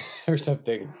or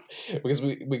something, because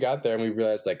we got there and we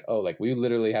realized like, oh, like we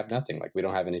literally have nothing. Like we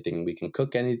don't have anything we can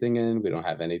cook anything in. We don't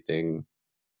have anything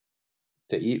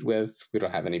to eat with. We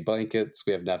don't have any blankets.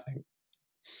 We have nothing.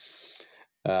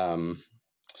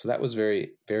 So that was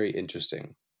very, very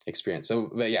interesting experience.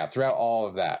 So, but yeah, throughout all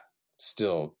of that,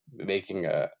 still making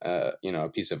a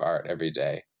piece of art every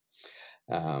day.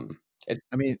 It's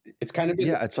kind of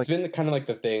been, it's been kind of like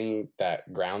the thing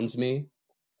that grounds me.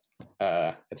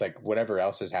 It's like whatever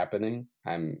else is happening,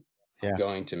 I'm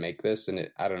going to make this, and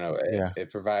I don't know,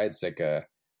 it provides like a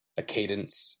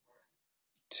cadence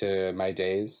to my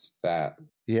days that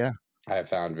I have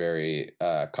found very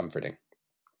comforting.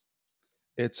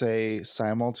 It's a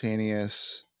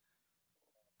simultaneous,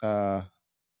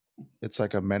 it's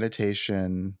like a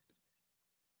meditation,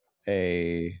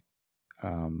 a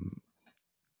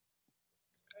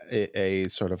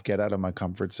sort of get out of my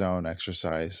comfort zone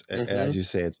exercise. Mm-hmm. As you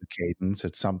say, it's a cadence.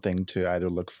 It's something to either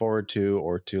look forward to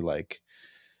or to like,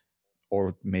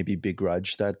 or maybe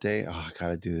begrudge that day. Oh, I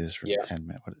gotta do this for 10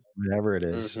 minutes, whatever it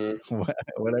is,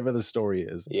 whatever the story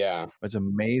is. Yeah. It's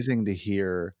amazing to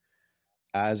hear,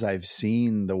 as I've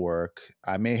seen the work.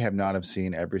 I may have not have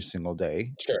seen every single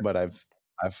day, but I've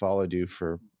followed you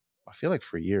for, I feel like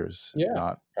for years,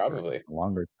 not probably a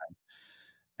longer time.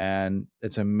 And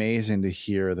it's amazing to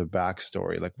hear the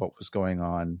backstory, like what was going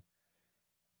on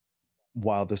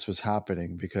while this was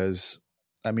happening. Because,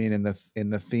 I mean, in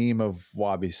the theme of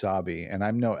wabi sabi, and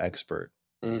I'm no expert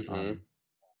on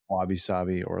wabi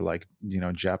sabi or like, you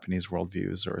know, Japanese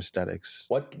worldviews or aesthetics.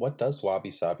 What does wabi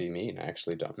sabi mean? I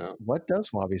actually don't know. What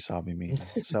does wabi sabi mean?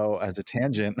 So, as a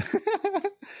tangent,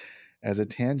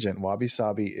 wabi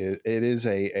sabi is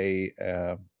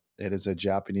a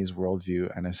Japanese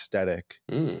worldview and aesthetic.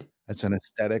 It's an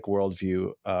aesthetic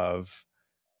worldview of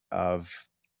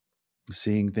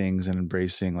seeing things and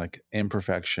embracing like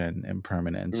imperfection,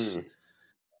 impermanence.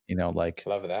 You know, like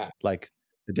love that. Like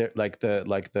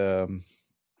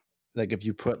if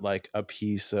you put like a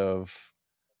piece of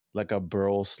like a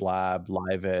burl slab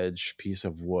live edge piece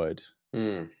of wood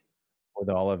with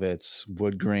all of its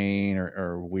wood grain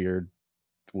or weird.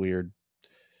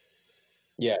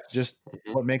 Yes. Just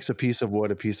what makes a piece of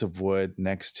wood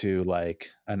next to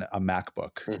like a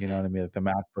MacBook. You know what I mean? Like the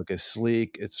MacBook is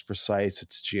sleek, it's precise,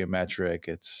 it's geometric,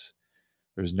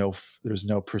 there's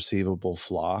no perceivable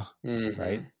flaw,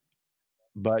 right?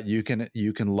 But you can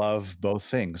love both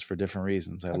things for different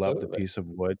reasons. I love the piece of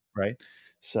wood, right?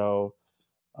 So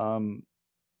yeah,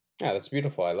 that's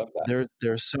beautiful. I love that.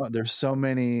 There's so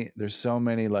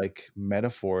many like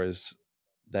metaphors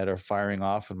that are firing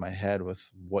off in my head with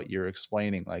what you're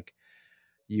explaining, like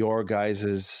your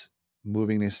guys'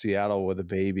 moving to Seattle with a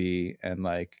baby and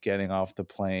like getting off the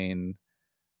plane,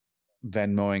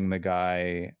 Venmoing the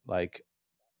guy, like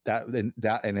that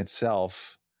in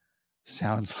itself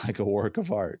sounds like a work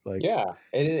of art. Like, yeah,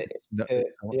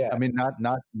 yeah. I mean, not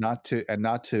to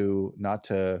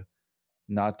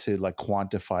like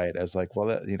quantify it as like, well,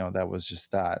 that, you know, that was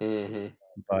just that, Mm-hmm.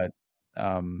 but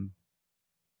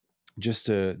just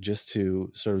to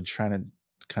sort of trying to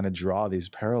kind of draw these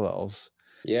parallels.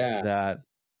 Yeah. That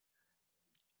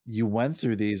you went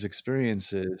through these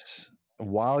experiences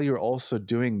while you're also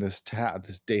doing this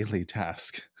daily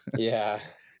task. Yeah.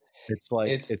 It's like,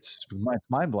 it's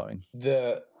mind-blowing.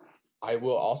 I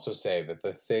will also say that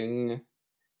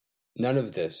none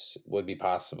of this would be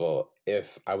possible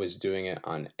if I was doing it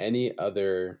on any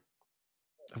other,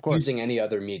 of course, using any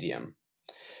other medium.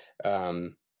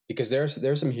 Because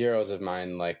there's some heroes of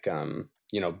mine, like,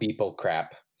 Beeple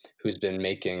Crap, who's been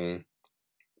making,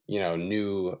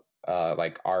 new,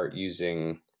 like art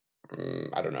using,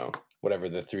 I don't know, whatever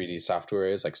the 3D software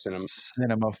is, like Cinema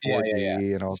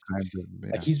 4D and all kinds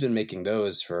of, like he's been making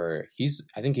those I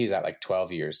think he's at like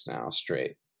 12 years now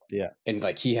straight. Yeah. And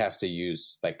like he has to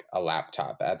use like a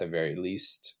laptop at the very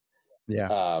least.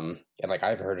 Yeah. And like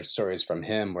I've heard stories from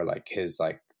him where like his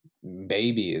like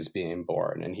baby is being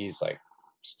born and he's like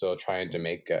still trying to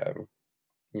make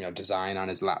design on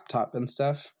his laptop and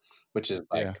stuff, which is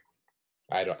like,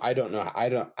 I don't know.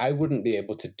 I wouldn't be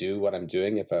able to do what I'm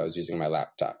doing if I was using my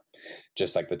laptop,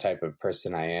 just like the type of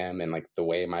person I am and like the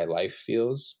way my life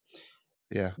feels.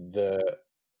 Yeah.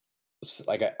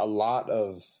 Like a lot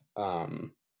of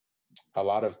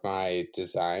my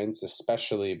designs,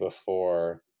 especially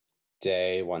before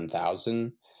day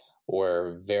 1000,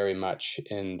 were very much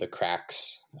in the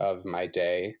cracks of my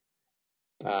day.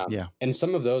 And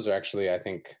some of those are actually, I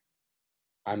think,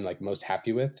 I'm like most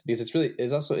happy with, because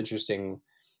it's also interesting.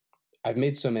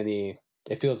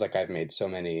 It feels like I've made so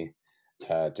many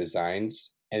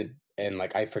designs and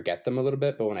like I forget them a little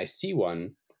bit, but when I see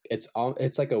one, it's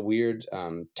like a weird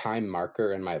time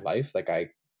marker in my life. Like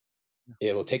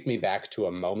it will take me back to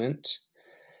a moment,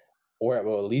 or it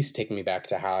will at least take me back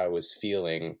to how I was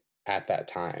feeling at that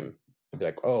time. I'd be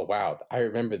like, oh wow, I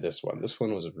remember this one. This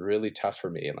one was really tough for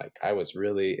me, and like I was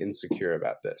really insecure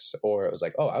about this. Or it was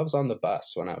like, oh, I was on the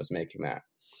bus when I was making that.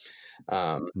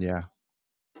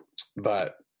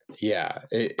 But yeah,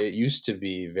 it used to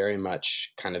be very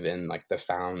much kind of in like the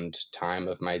found time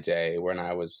of my day when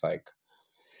I was like,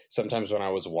 sometimes when I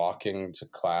was walking to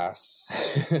class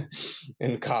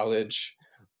in college,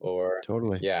 or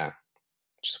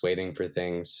just waiting for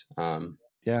things.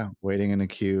 Waiting in a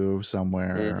queue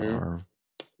somewhere, or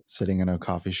sitting in a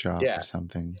coffee shop or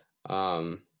something.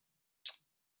 And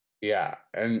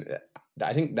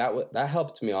I think that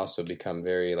helped me also become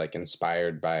very like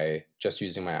inspired by just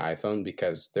using my iPhone,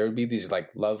 because there would be these like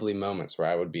lovely moments where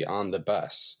I would be on the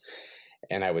bus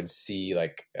and I would see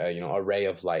like a ray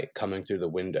of light coming through the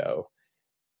window,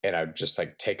 and I'd just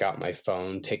like take out my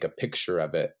phone, take a picture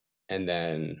of it, and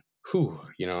then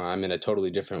I'm in a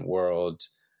totally different world.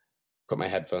 Put my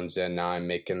headphones in. Now I'm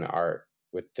making art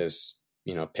with this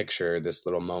picture, this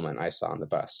little moment I saw on the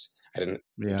bus. You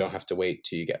don't have to wait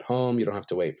till you get home. You don't have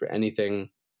to wait for anything.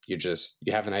 You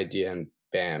have an idea and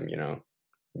bam,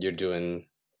 you're doing,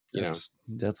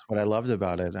 That's what I loved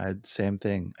about it. Same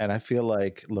thing. And I feel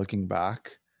like looking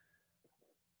back,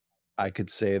 I could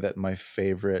say that my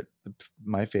favorite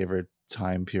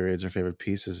time periods or favorite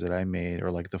pieces that I made,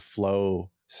 or like the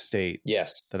flow state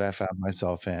that I found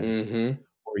myself in,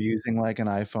 or using like an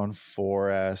iPhone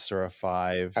 4S or a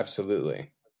 5.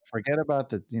 Absolutely. Forget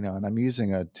about and I'm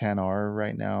using a 10R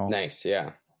right now. Nice.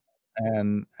 Yeah.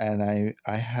 And I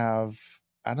have,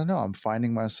 I don't know, I'm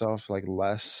finding myself like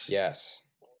less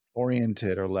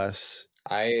oriented, or less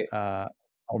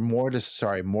or more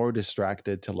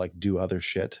distracted to like do other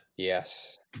shit.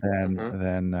 Yes.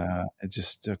 Than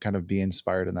just to kind of be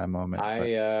inspired in that moment.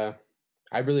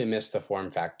 I really miss the form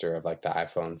factor of like the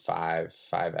iPhone 5,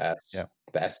 5S,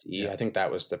 the SE. I think that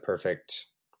was the perfect.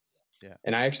 Yeah.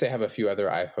 And I actually have a few other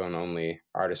iPhone only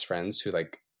artist friends who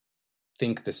like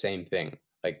think the same thing.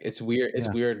 Like it's weird. It's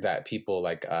weird that people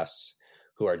like us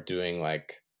who are doing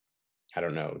like, I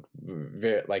don't know,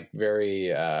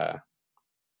 very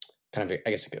kind of, I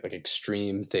guess, like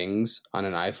extreme things on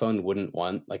an iPhone wouldn't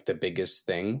want like the biggest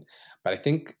thing. But I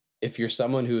think if you're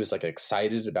someone who is like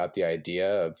excited about the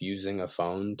idea of using a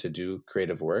phone to do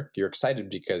creative work, you're excited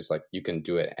because like you can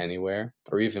do it anywhere,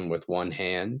 or even with one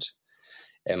hand.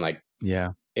 And like,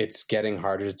 it's getting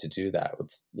harder to do that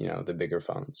with, the bigger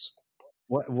phones.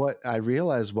 What I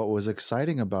realized, what was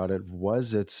exciting about it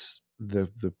was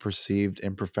the perceived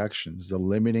imperfections, the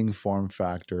limiting form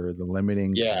factor, the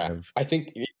limiting kind of, I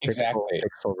think exactly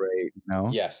pixel rate,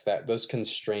 Yes, those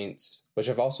constraints, which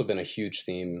have also been a huge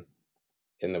theme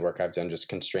in the work I've done, just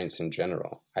constraints in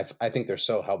general. I think they're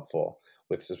so helpful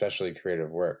with especially creative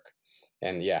work.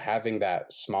 And yeah, having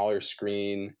that smaller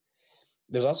screen,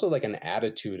 there's also like an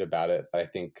attitude about it that I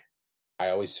think I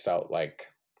always felt like,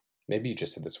 maybe you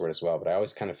just said this word as well, but I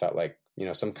always kind of felt like, you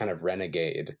know, some kind of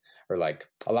renegade, or like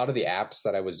a lot of the apps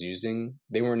that I was using,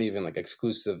 they weren't even like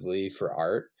exclusively for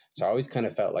art. So I always kind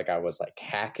of felt like I was like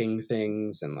hacking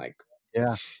things and like,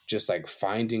 yeah, just like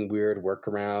finding weird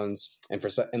workarounds,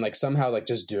 and like somehow like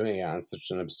just doing it on such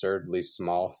an absurdly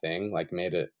small thing like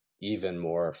made it even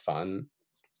more fun.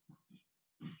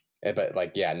 But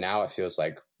like, yeah, now it feels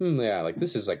like, yeah, like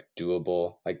this is like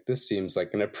doable. Like this seems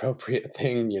like an appropriate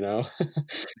thing, you know,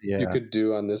 you could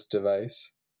do on this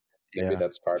device. Maybe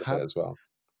that's part of it as well.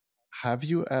 Have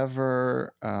you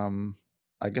ever,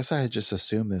 I guess I had just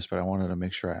assumed this, but I wanted to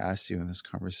make sure I asked you in this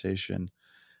conversation.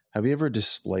 Have you ever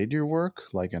displayed your work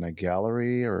like in a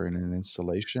gallery or in an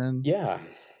installation? Yeah,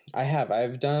 I have.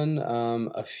 I've done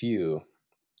a few.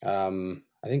 I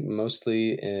think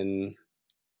mostly in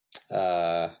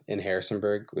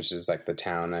Harrisonburg, which is like the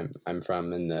town I'm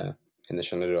from in the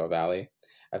Shenandoah Valley.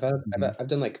 I've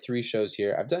done like 3 shows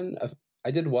here.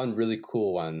 I did one really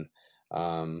cool one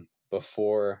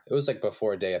before, it was like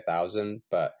before Day 1000,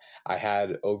 but I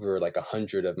had over like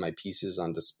 100 of my pieces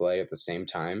on display at the same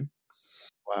time.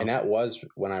 Wow. And that was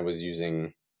when I was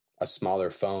using a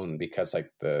smaller phone, because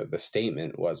like the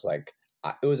statement was like,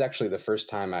 it was actually the first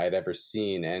time I had ever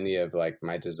seen any of like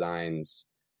my designs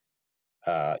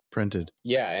printed.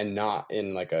 Yeah, and not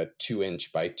in like a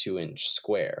 2-inch by 2-inch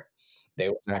square.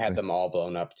 I had them all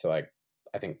blown up to like,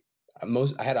 I think I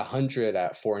had 100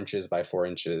 at 4 inches by 4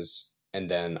 inches, and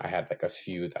then I had like a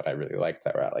few that I really liked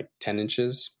that were at like 10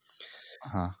 inches.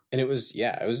 And it was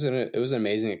it was an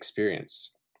amazing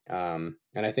experience. And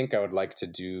I think I would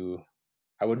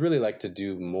really like to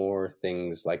do more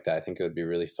things like that. I think it would be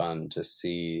really fun to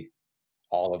see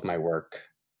all of my work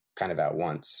kind of at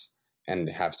once, and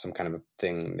have some kind of a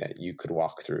thing that you could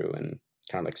walk through and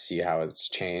kind of like see how it's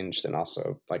changed and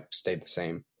also like stayed the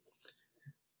same.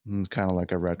 Kind of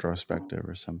like a retrospective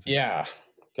or something. Yeah.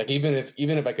 Like even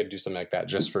if I could do something like that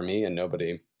just for me and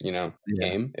nobody, you know,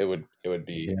 came, it would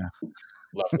be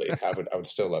lovely. I would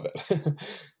still love it.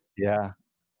 Yeah.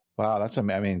 Wow. That's I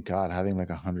mean, God, having like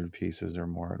 100 pieces or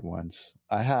more at once.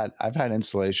 I've had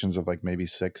installations of like maybe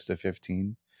 6 to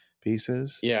 15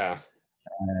 pieces. Yeah.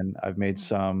 And I've made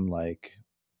some like,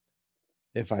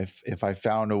 if I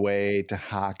found a way to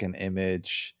hack an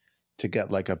image to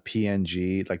get like a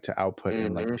PNG, like to output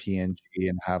in like PNG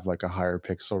and have like a higher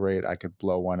pixel rate, I could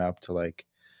blow one up to like,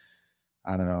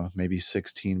 I don't know, maybe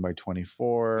 16 by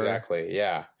 24. Exactly.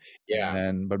 Yeah.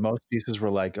 Yeah. But most pieces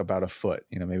were like about a foot,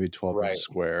 you know, maybe 12-inch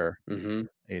square,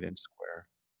 8-inch square.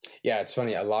 Yeah. It's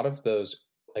funny. A lot of those,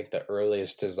 like the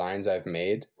earliest designs I've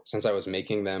made, since I was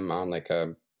making them on like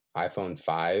a iPhone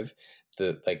 5,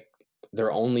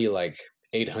 they're only like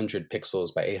 800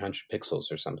 pixels by 800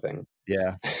 pixels or something.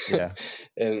 Yeah. Yeah.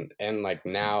 and like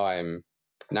now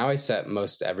I set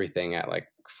most everything at like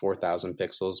 4,000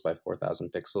 pixels by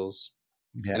 4,000 pixels.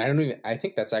 Yeah. And I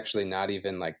think that's actually not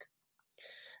even like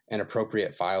an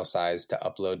appropriate file size to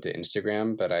upload to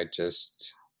Instagram, but I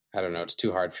don't know. It's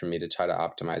too hard for me to try to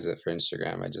optimize it for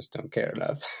Instagram. I just don't care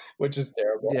enough, which is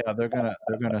terrible. Yeah, they're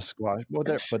gonna squash. Well,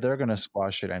 they're gonna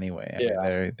squash it anyway.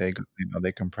 I mean,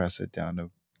 they compress it down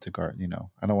to you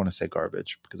know, I don't want to say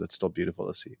garbage because it's still beautiful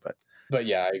to see, but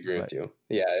yeah, I agree with you.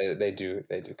 Yeah, they do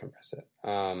compress it.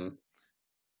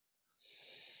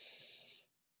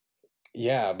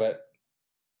 Yeah, but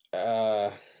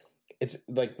it's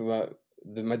like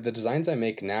the designs I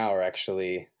make now are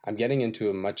actually, I'm getting into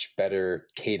a much better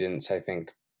cadence, I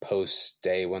think, post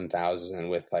Day 1000,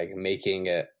 with like making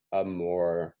it a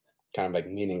more kind of like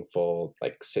meaningful,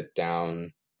 like sit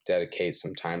down, dedicate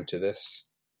some time to this,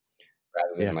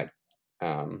 rather than like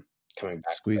coming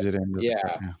back, squeeze it in.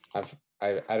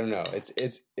 I don't know.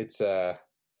 It's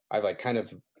I've like kind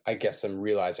of, I guess I'm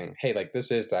realizing, hey, like this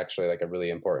is actually like a really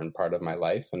important part of my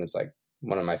life, and it's like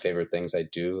one of my favorite things I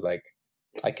do. Like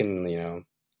I can, you know,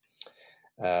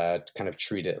 kind of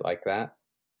treat it like that,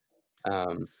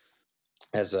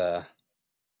 as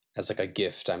like a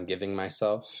gift I'm giving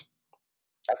myself.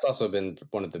 That's also been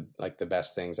one of the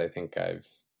best things I think I've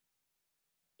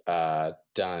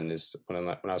done, is when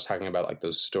I was talking about like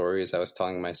those stories I was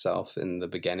telling myself in the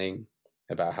beginning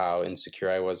about how insecure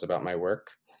I was about my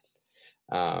work.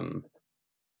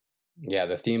 Yeah,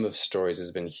 the theme of stories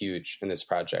has been huge in this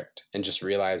project, and just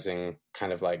realizing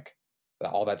kind of like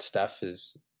that all that stuff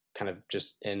is kind of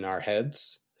just in our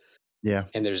heads. Yeah.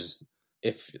 And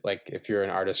if you're an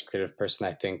artist, creative person,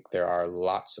 I think there are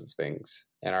lots of things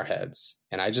in our heads.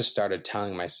 And I just started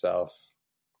telling myself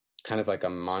kind of like a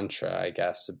mantra, I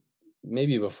guess,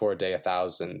 maybe before day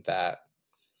 1,000, that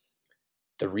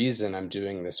the reason I'm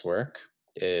doing this work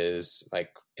is like,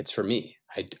 it's for me.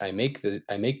 I make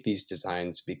these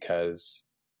designs because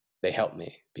they help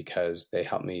me,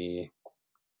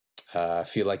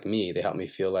 feel like me. They help me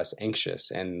feel less anxious,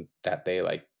 and that they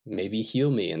like maybe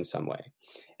heal me in some way.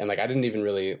 And like, I didn't even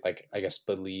really like, I guess,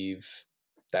 believe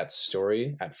that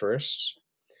story at first,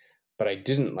 but I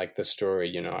didn't like the story,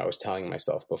 you know, I was telling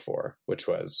myself before, which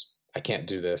was, I can't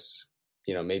do this.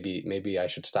 You know, maybe I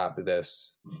should stop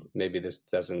this. Maybe this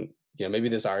doesn't, you know, maybe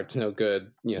this art's no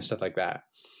good, you know, stuff like that.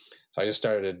 So I just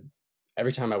started,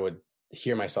 every time I would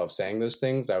hear myself saying those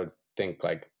things, I would think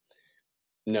like,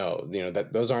 no, you know,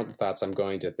 that those aren't the thoughts I'm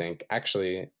going to think.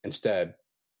 Actually, instead,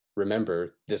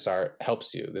 remember, this art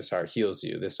helps you. This art heals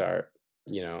you. This art,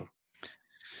 you know,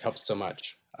 helps so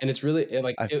much. And it's really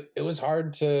it was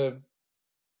hard to,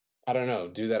 I don't know,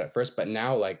 do that at first, but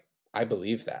now like I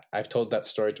believe that. I've told that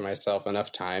story to myself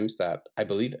enough times that I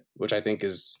believe it, which I think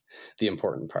is the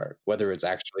important part. Whether it's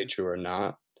actually true or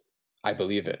not, I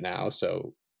believe it now,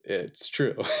 so it's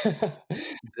true.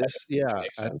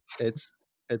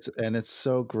 It's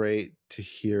so great to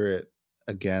hear it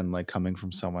again, like coming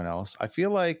from someone else. I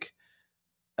feel like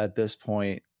at this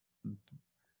point,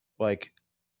 like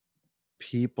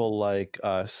people like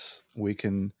us, we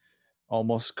can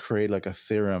almost create like a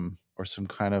theorem or some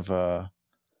kind of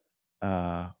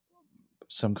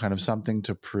something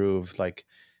to prove like,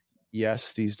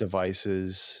 yes, these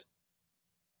devices,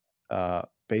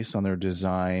 based on their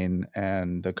design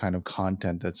and the kind of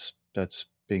content that's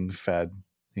being fed,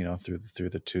 you know, through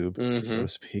the tube, so to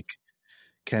speak,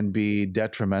 can be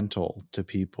detrimental to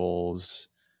people's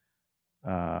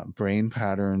brain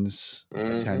patterns,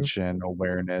 attention,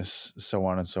 awareness, so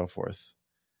on and so forth.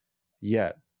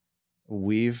 Yet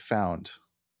we've found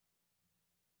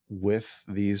with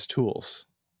these tools,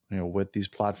 you know, with these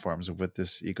platforms, with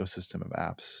this ecosystem of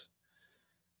apps,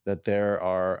 that there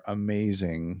are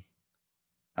amazing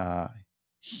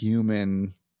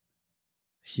human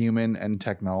and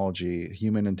technology,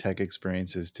 human and tech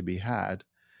experiences to be had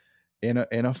in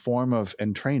a form of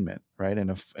entrainment, right?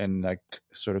 And like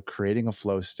sort of creating a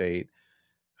flow state,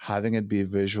 having it be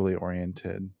visually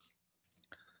oriented.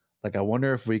 Like, I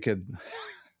wonder if we could,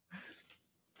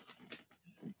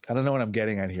 I don't know what I'm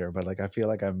getting at here, but like, I feel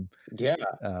like I'm, yeah.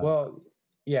 Well,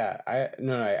 yeah,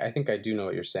 I think I do know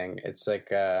what you're saying. It's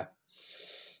like,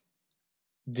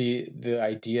 the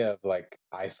idea of like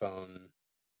iPhone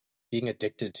being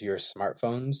addicted to your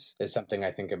smartphones is something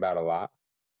I think about a lot,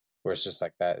 where it's just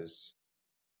like, that is,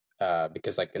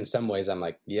 because like in some ways I'm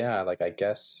like, yeah, like I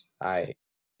guess I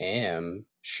am,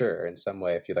 sure, in some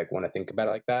way, if you like want to think about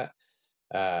it like that.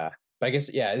 But I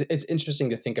guess, yeah, it's interesting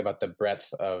to think about the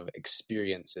breadth of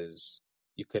experiences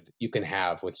you can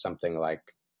have with something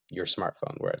like your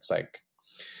smartphone, where it's like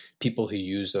people who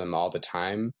use them all the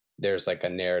time, there's like a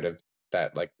narrative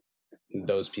that like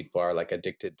those people are like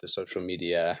addicted to social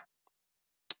media,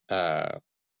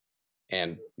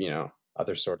 and, you know,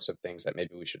 other sorts of things that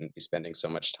maybe we shouldn't be spending so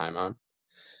much time on.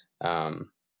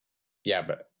 Yeah,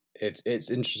 but it's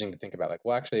interesting to think about, like,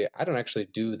 well, actually, I don't actually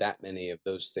do that many of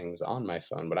those things on my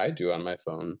phone. What I do on my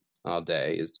phone all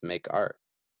day is make art.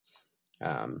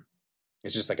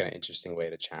 It's just like an interesting way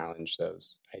to challenge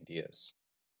those ideas.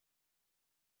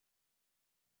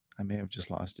 I may have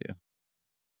just lost you.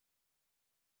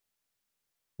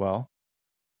 Well,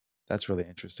 that's really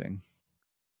interesting,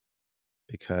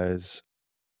 because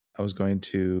I was going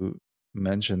to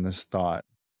mention this thought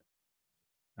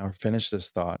or finish this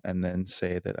thought and then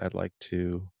say that I'd like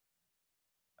to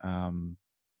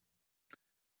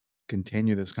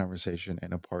continue this conversation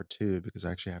in a part 2, because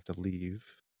I actually have to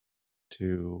leave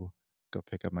to go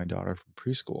pick up my daughter from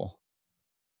preschool.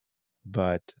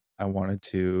 But I wanted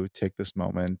to take this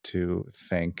moment to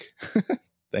thank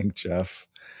Jeff.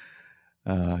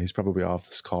 He's probably off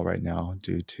this call right now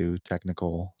due to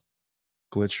technical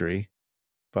glitchery.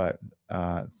 But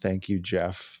thank you,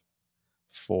 Jeff,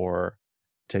 for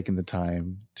taking the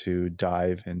time to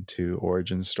dive into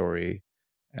origin story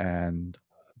and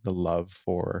the love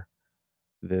for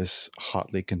this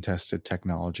hotly contested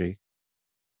technology.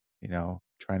 You know,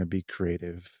 trying to be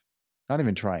creative, not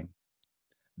even trying,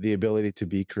 the ability to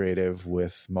be creative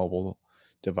with mobile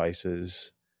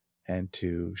devices and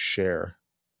to share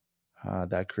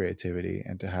that creativity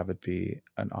and to have it be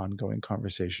an ongoing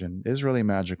conversation is really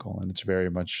magical. And it's very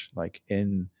much like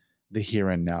in the here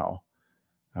and now,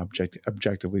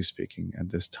 objectively speaking,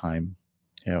 at this time,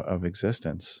 you know, of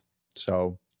existence.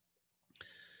 So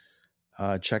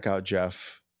check out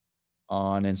Jeff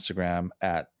on Instagram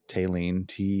at Teyleen,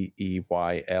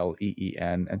 Teyleen,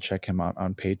 and check him out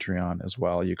on Patreon as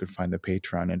well. You can find the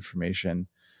Patreon information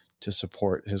to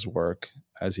support his work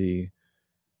as he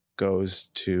goes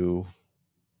to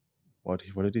what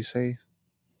did he say?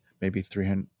 Maybe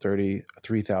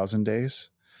 3,000 days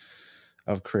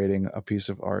of creating a piece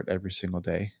of art every single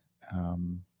day.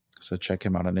 So check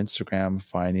him out on Instagram,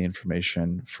 find the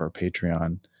information for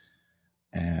Patreon,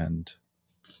 and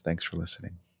thanks for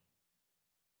listening.